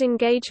forward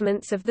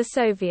engagements of the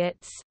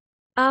Soviets.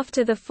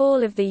 After the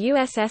fall of the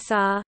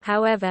USSR,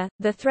 however,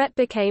 the threat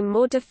became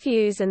more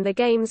diffuse and the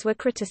games were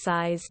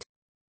criticized.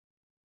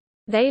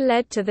 They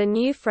led to the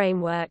new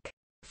framework,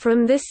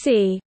 from the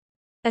sea,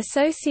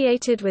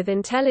 associated with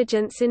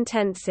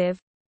intelligence-intensive,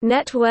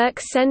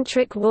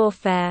 network-centric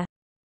warfare.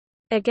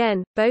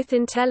 Again, both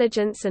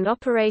intelligence and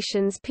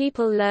operations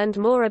people learned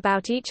more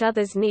about each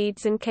other's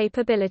needs and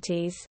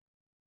capabilities.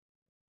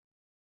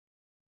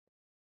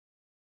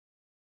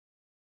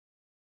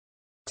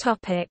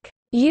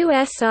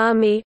 U.S.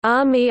 Army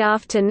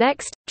after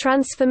next,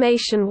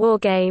 transformation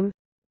wargame.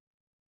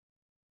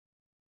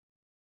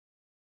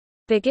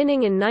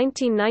 Beginning in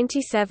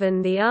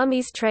 1997, the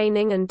Army's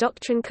Training and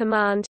Doctrine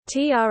Command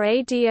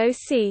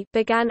 (TRADOC)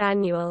 began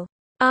annual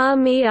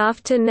Army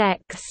After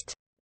Next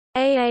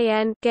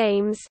AAN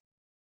games.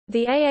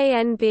 The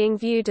AAN being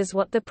viewed as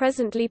what the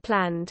presently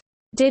planned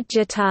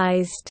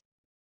digitized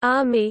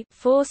Army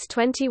Force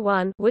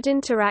 21 would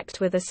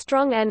interact with a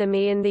strong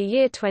enemy in the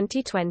year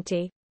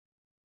 2020.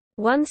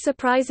 One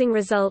surprising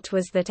result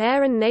was that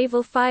air and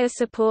naval fire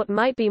support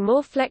might be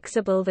more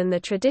flexible than the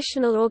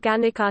traditional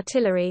organic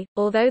artillery,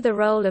 although the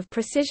role of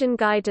precision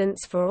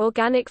guidance for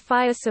organic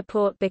fire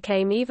support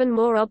became even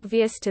more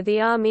obvious to the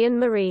Army and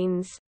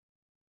Marines.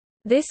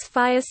 This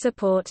fire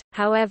support,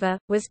 however,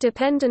 was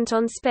dependent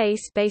on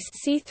space-based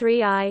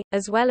C3I,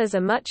 as well as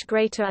a much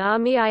greater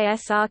Army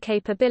ISR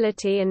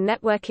capability and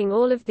networking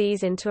all of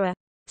these into a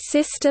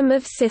system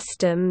of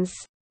systems.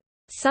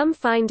 Some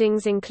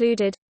findings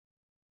included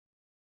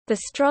the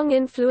strong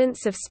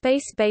influence of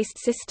space-based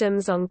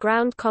systems on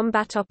ground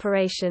combat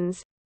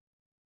operations,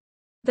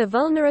 the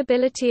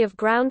vulnerability of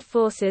ground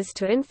forces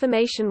to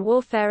information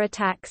warfare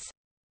attacks,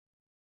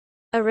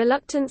 a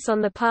reluctance on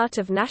the part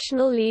of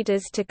national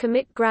leaders to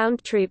commit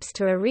ground troops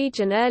to a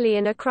region early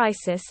in a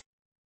crisis,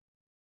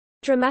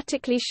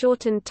 dramatically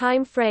shortened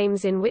time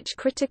frames in which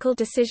critical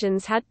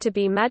decisions had to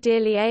be made.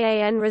 Early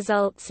AAN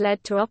results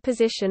led to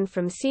opposition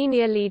from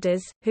senior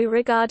leaders, who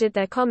regarded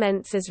their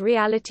comments as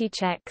reality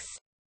checks.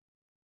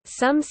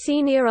 Some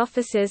senior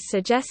officers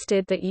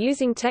suggested that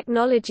using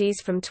technologies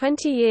from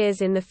 20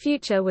 years in the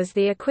future was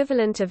the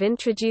equivalent of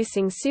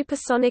introducing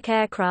supersonic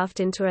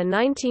aircraft into a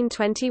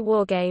 1920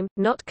 wargame,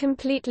 not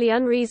completely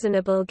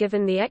unreasonable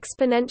given the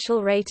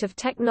exponential rate of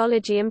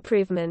technology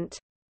improvement.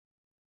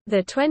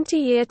 The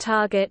 20-year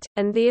target,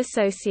 and the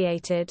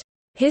associated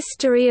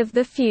history of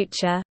the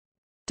future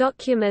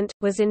document,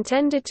 was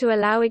intended to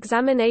allow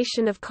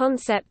examination of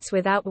concepts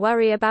without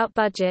worry about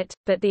budget,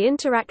 but the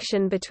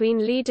interaction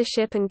between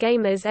leadership and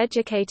gamers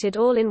educated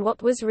all in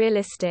what was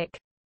realistic.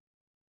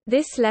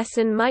 This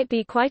lesson might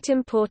be quite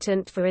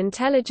important for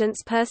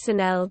intelligence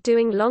personnel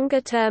doing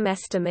longer-term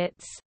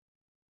estimates.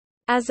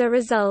 As a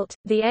result,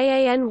 the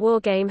AAN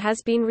wargame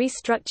has been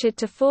restructured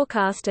to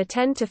forecast a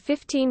 10 to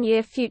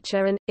 15-year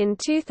future and, in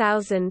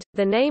 2000,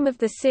 the name of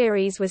the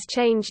series was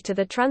changed to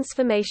the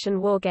Transformation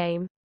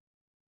Wargame.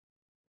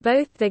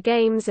 Both the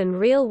games and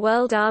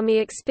real-world Army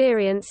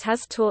experience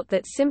has taught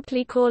that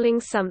simply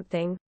calling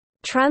something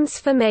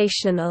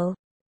transformational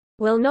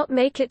will not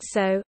make it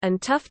so,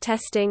 and tough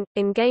testing,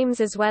 in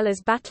games as well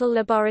as battle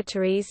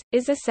laboratories,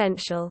 is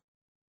essential.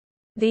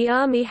 The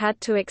Army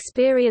had to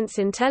experience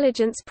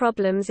intelligence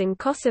problems in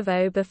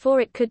Kosovo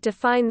before it could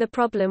define the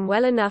problem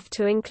well enough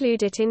to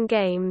include it in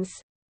games.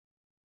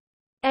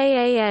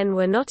 AAN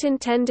were not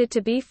intended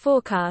to be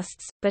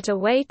forecasts, but a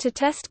way to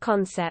test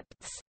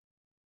concepts.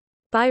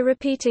 By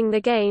repeating the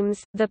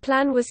games, the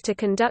plan was to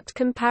conduct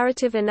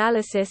comparative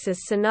analysis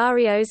as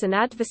scenarios and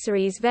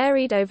adversaries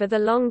varied over the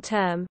long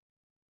term.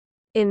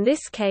 In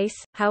this case,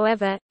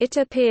 however, it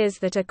appears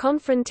that a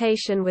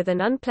confrontation with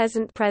an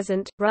unpleasant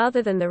present,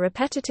 rather than the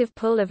repetitive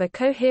pull of a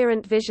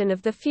coherent vision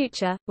of the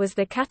future, was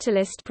the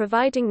catalyst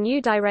providing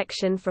new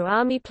direction for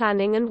army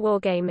planning and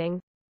wargaming.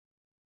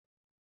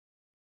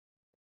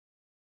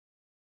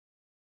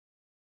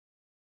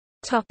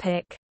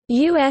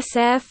 U.S.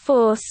 Air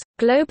Force,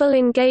 Global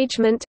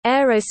Engagement,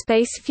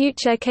 Aerospace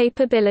Future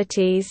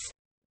Capabilities.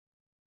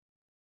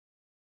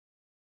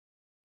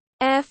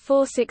 Air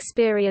Force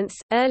experience,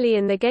 early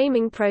in the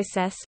gaming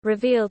process,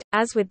 revealed,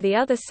 as with the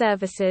other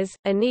services,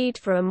 a need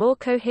for a more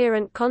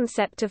coherent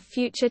concept of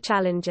future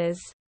challenges.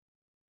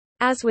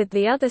 As with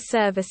the other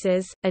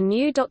services, a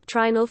new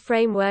doctrinal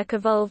framework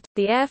evolved,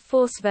 the Air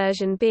Force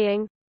version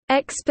being,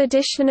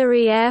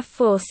 "Expeditionary Air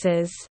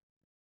Forces",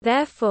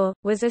 therefore,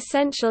 was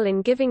essential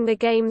in giving the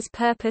games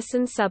purpose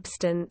and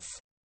substance.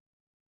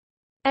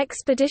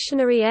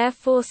 Expeditionary air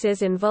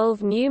forces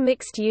involve new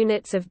mixed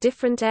units of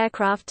different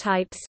aircraft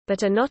types,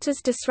 but are not as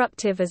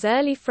disruptive as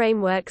early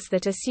frameworks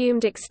that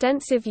assumed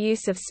extensive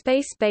use of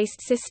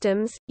space-based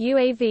systems,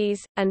 UAVs,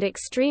 and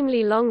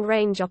extremely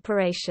long-range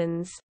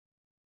operations.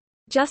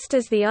 Just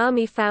as the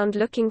Army found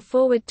looking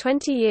forward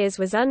 20 years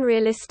was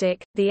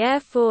unrealistic, the Air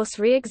Force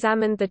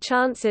re-examined the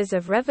chances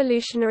of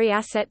revolutionary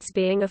assets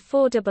being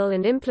affordable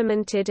and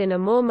implemented in a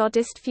more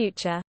modest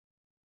future.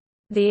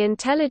 The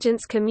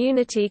intelligence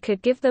community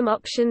could give them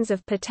options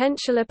of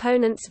potential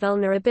opponents'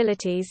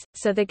 vulnerabilities,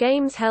 so the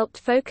games helped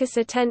focus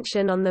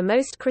attention on the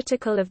most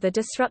critical of the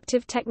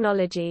disruptive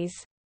technologies.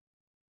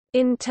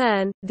 In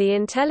turn, the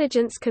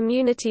intelligence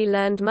community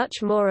learned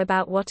much more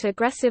about what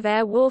aggressive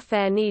air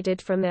warfare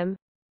needed from them.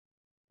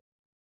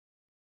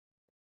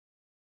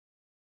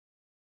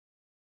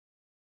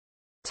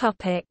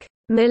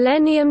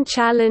 Millennium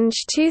Challenge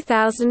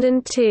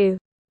 2002.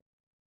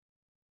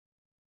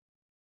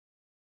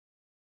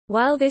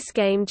 While this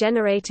game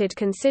generated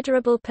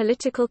considerable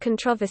political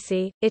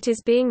controversy, it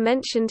is being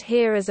mentioned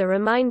here as a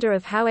reminder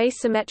of how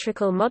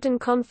asymmetrical modern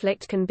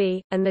conflict can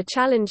be, and the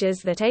challenges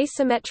that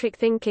asymmetric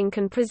thinking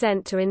can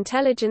present to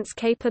intelligence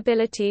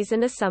capabilities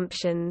and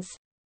assumptions.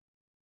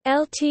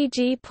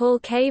 LTG Paul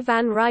K.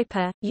 Van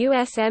Riper,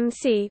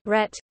 USMC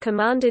RET,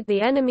 commanded the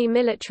enemy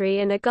military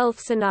in a Gulf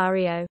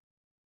scenario.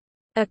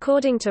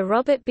 According to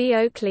Robert B.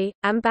 Oakley,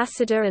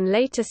 ambassador and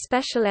later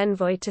special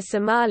envoy to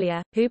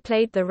Somalia, who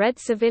played the Red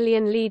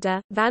civilian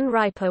leader, Van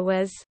Riper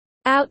was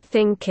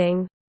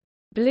outthinking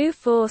Blue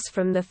Force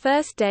from the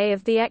first day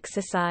of the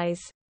exercise.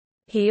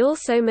 He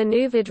also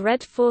maneuvered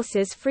Red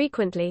forces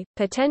frequently,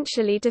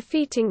 potentially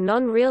defeating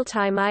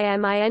non-real-time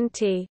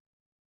IMINT.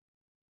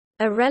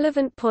 A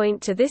relevant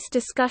point to this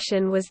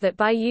discussion was that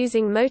by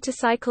using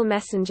motorcycle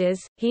messengers,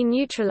 he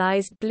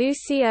neutralized Blue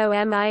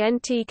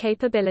COMINT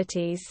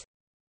capabilities.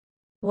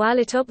 While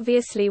it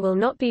obviously will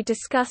not be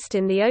discussed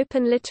in the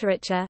open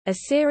literature, a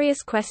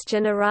serious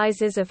question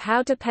arises of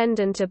how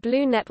dependent a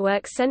Blue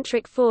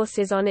network-centric force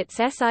is on its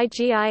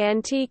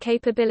SIGINT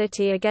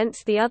capability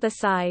against the other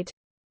side.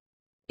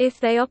 If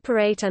they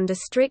operate under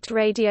strict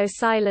radio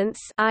silence,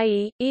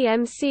 i.e.,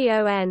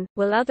 EMCON,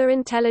 will other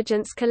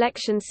intelligence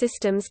collection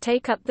systems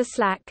take up the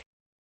slack?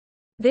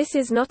 This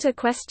is not a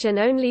question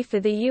only for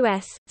the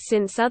U.S.,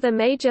 since other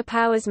major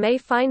powers may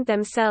find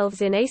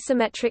themselves in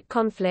asymmetric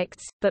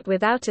conflicts, but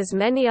without as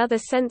many other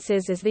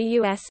sensors as the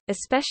U.S.,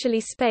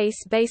 especially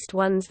space-based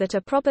ones that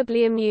are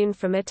probably immune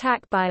from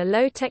attack by a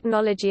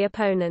low-technology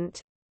opponent.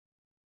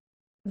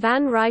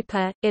 Van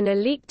Riper, in a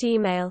leaked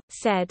email,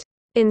 said,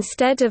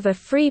 "Instead of a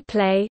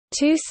free-play,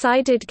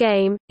 two-sided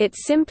game, it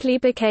simply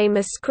became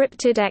a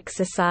scripted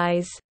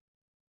exercise.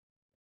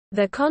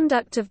 The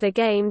conduct of the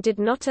game did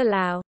not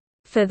allow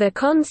for the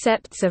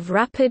concepts of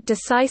rapid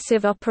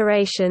decisive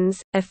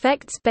operations,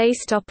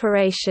 effects-based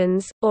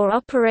operations, or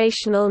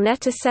operational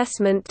net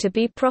assessment to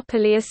be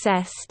properly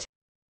assessed.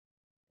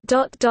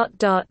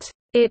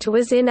 It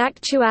was in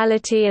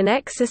actuality an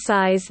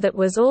exercise that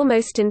was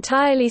almost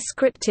entirely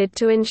scripted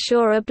to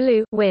ensure a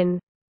Blue win."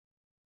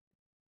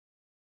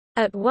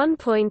 At one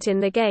point in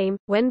the game,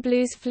 when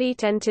Blue's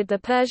fleet entered the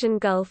Persian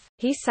Gulf,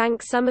 he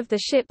sank some of the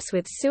ships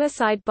with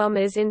suicide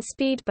bombers in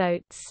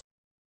speedboats.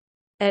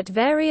 At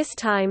various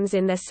times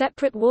in their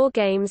separate war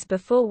games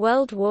before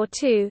World War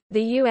II,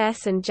 the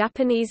US and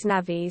Japanese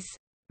navies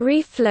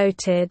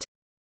refloated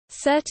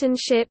certain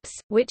ships,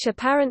 which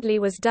apparently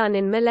was done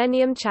in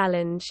Millennium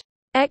Challenge.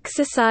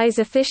 Exercise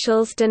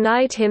officials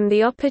denied him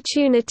the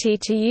opportunity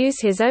to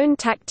use his own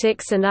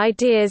tactics and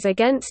ideas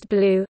against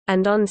Blue,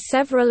 and on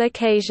several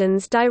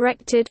occasions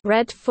directed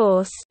Red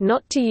Force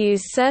not to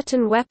use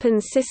certain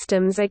weapons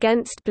systems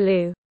against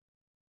Blue.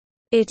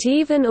 It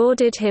even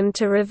ordered him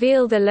to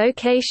reveal the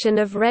location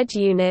of Red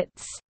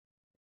units.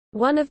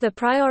 One of the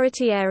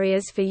priority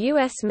areas for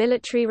U.S.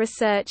 military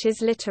research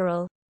is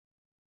littoral.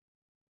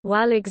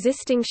 While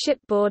existing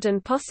shipboard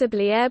and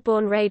possibly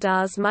airborne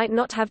radars might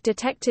not have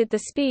detected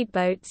the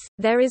speedboats,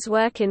 there is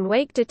work in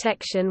wake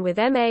detection with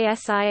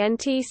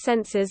MASINT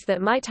sensors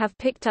that might have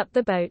picked up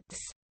the boats.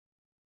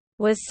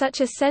 Was such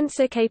a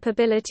sensor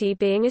capability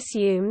being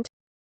assumed?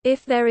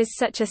 If there is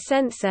such a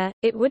sensor,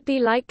 it would be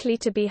likely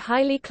to be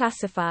highly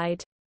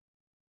classified.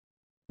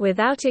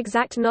 Without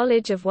exact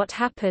knowledge of what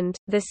happened,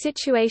 the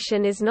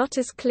situation is not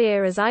as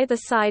clear as either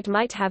side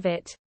might have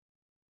it.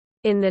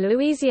 In the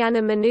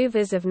Louisiana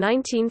maneuvers of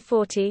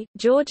 1940,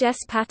 George S.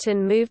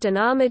 Patton moved an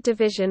armored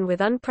division with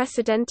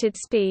unprecedented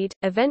speed,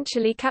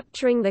 eventually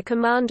capturing the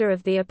commander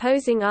of the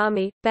opposing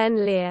army,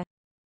 Ben Lear.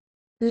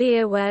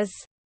 Lear was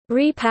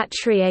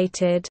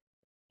repatriated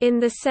in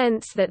the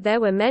sense that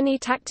there were many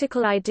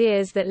tactical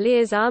ideas that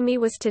Lear's army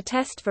was to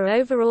test for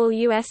overall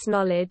U.S.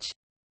 knowledge.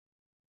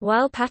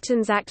 While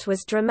Patton's act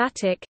was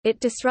dramatic, it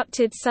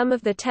disrupted some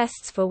of the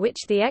tests for which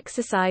the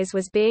exercise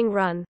was being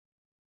run.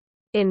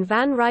 In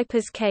Van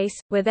Riper's case,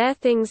 were there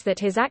things that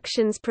his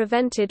actions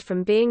prevented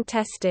from being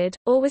tested,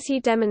 or was he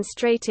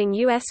demonstrating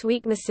U.S.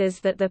 weaknesses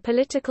that the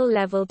political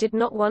level did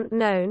not want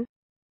known?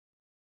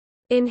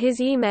 In his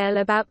email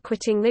about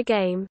quitting the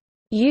game,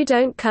 "You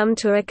don't come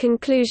to a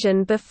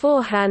conclusion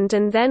beforehand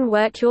and then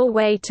work your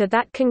way to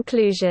that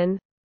conclusion.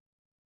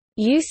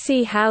 You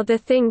see how the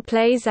thing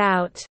plays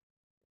out."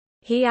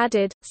 He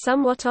added,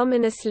 somewhat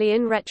ominously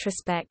in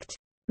retrospect,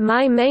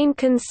 "My main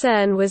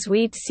concern was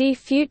we'd see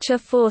future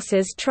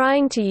forces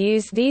trying to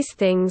use these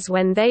things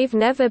when they've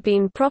never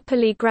been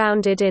properly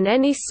grounded in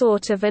any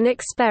sort of an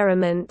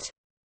experiment."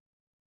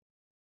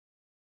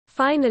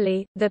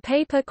 Finally, the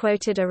paper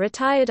quoted a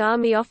retired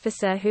Army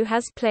officer who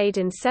has played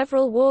in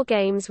several war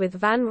games with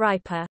Van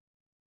Riper.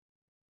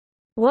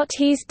 "What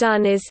he's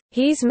done is,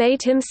 he's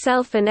made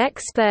himself an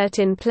expert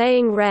in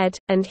playing red,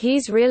 and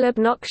he's real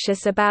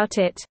obnoxious about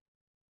it."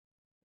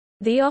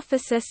 The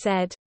officer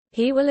said,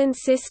 "He will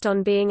insist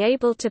on being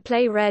able to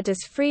play red as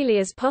freely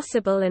as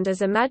possible and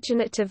as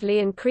imaginatively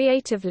and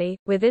creatively,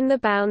 within the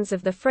bounds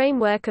of the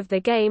framework of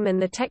the game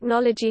and the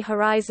technology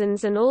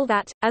horizons and all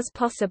that, as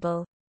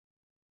possible.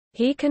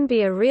 He can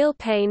be a real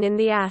pain in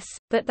the ass,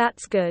 but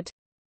that's good.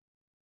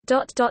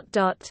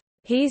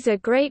 He's a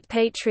great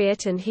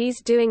patriot and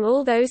he's doing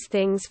all those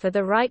things for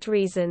the right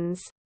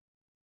reasons."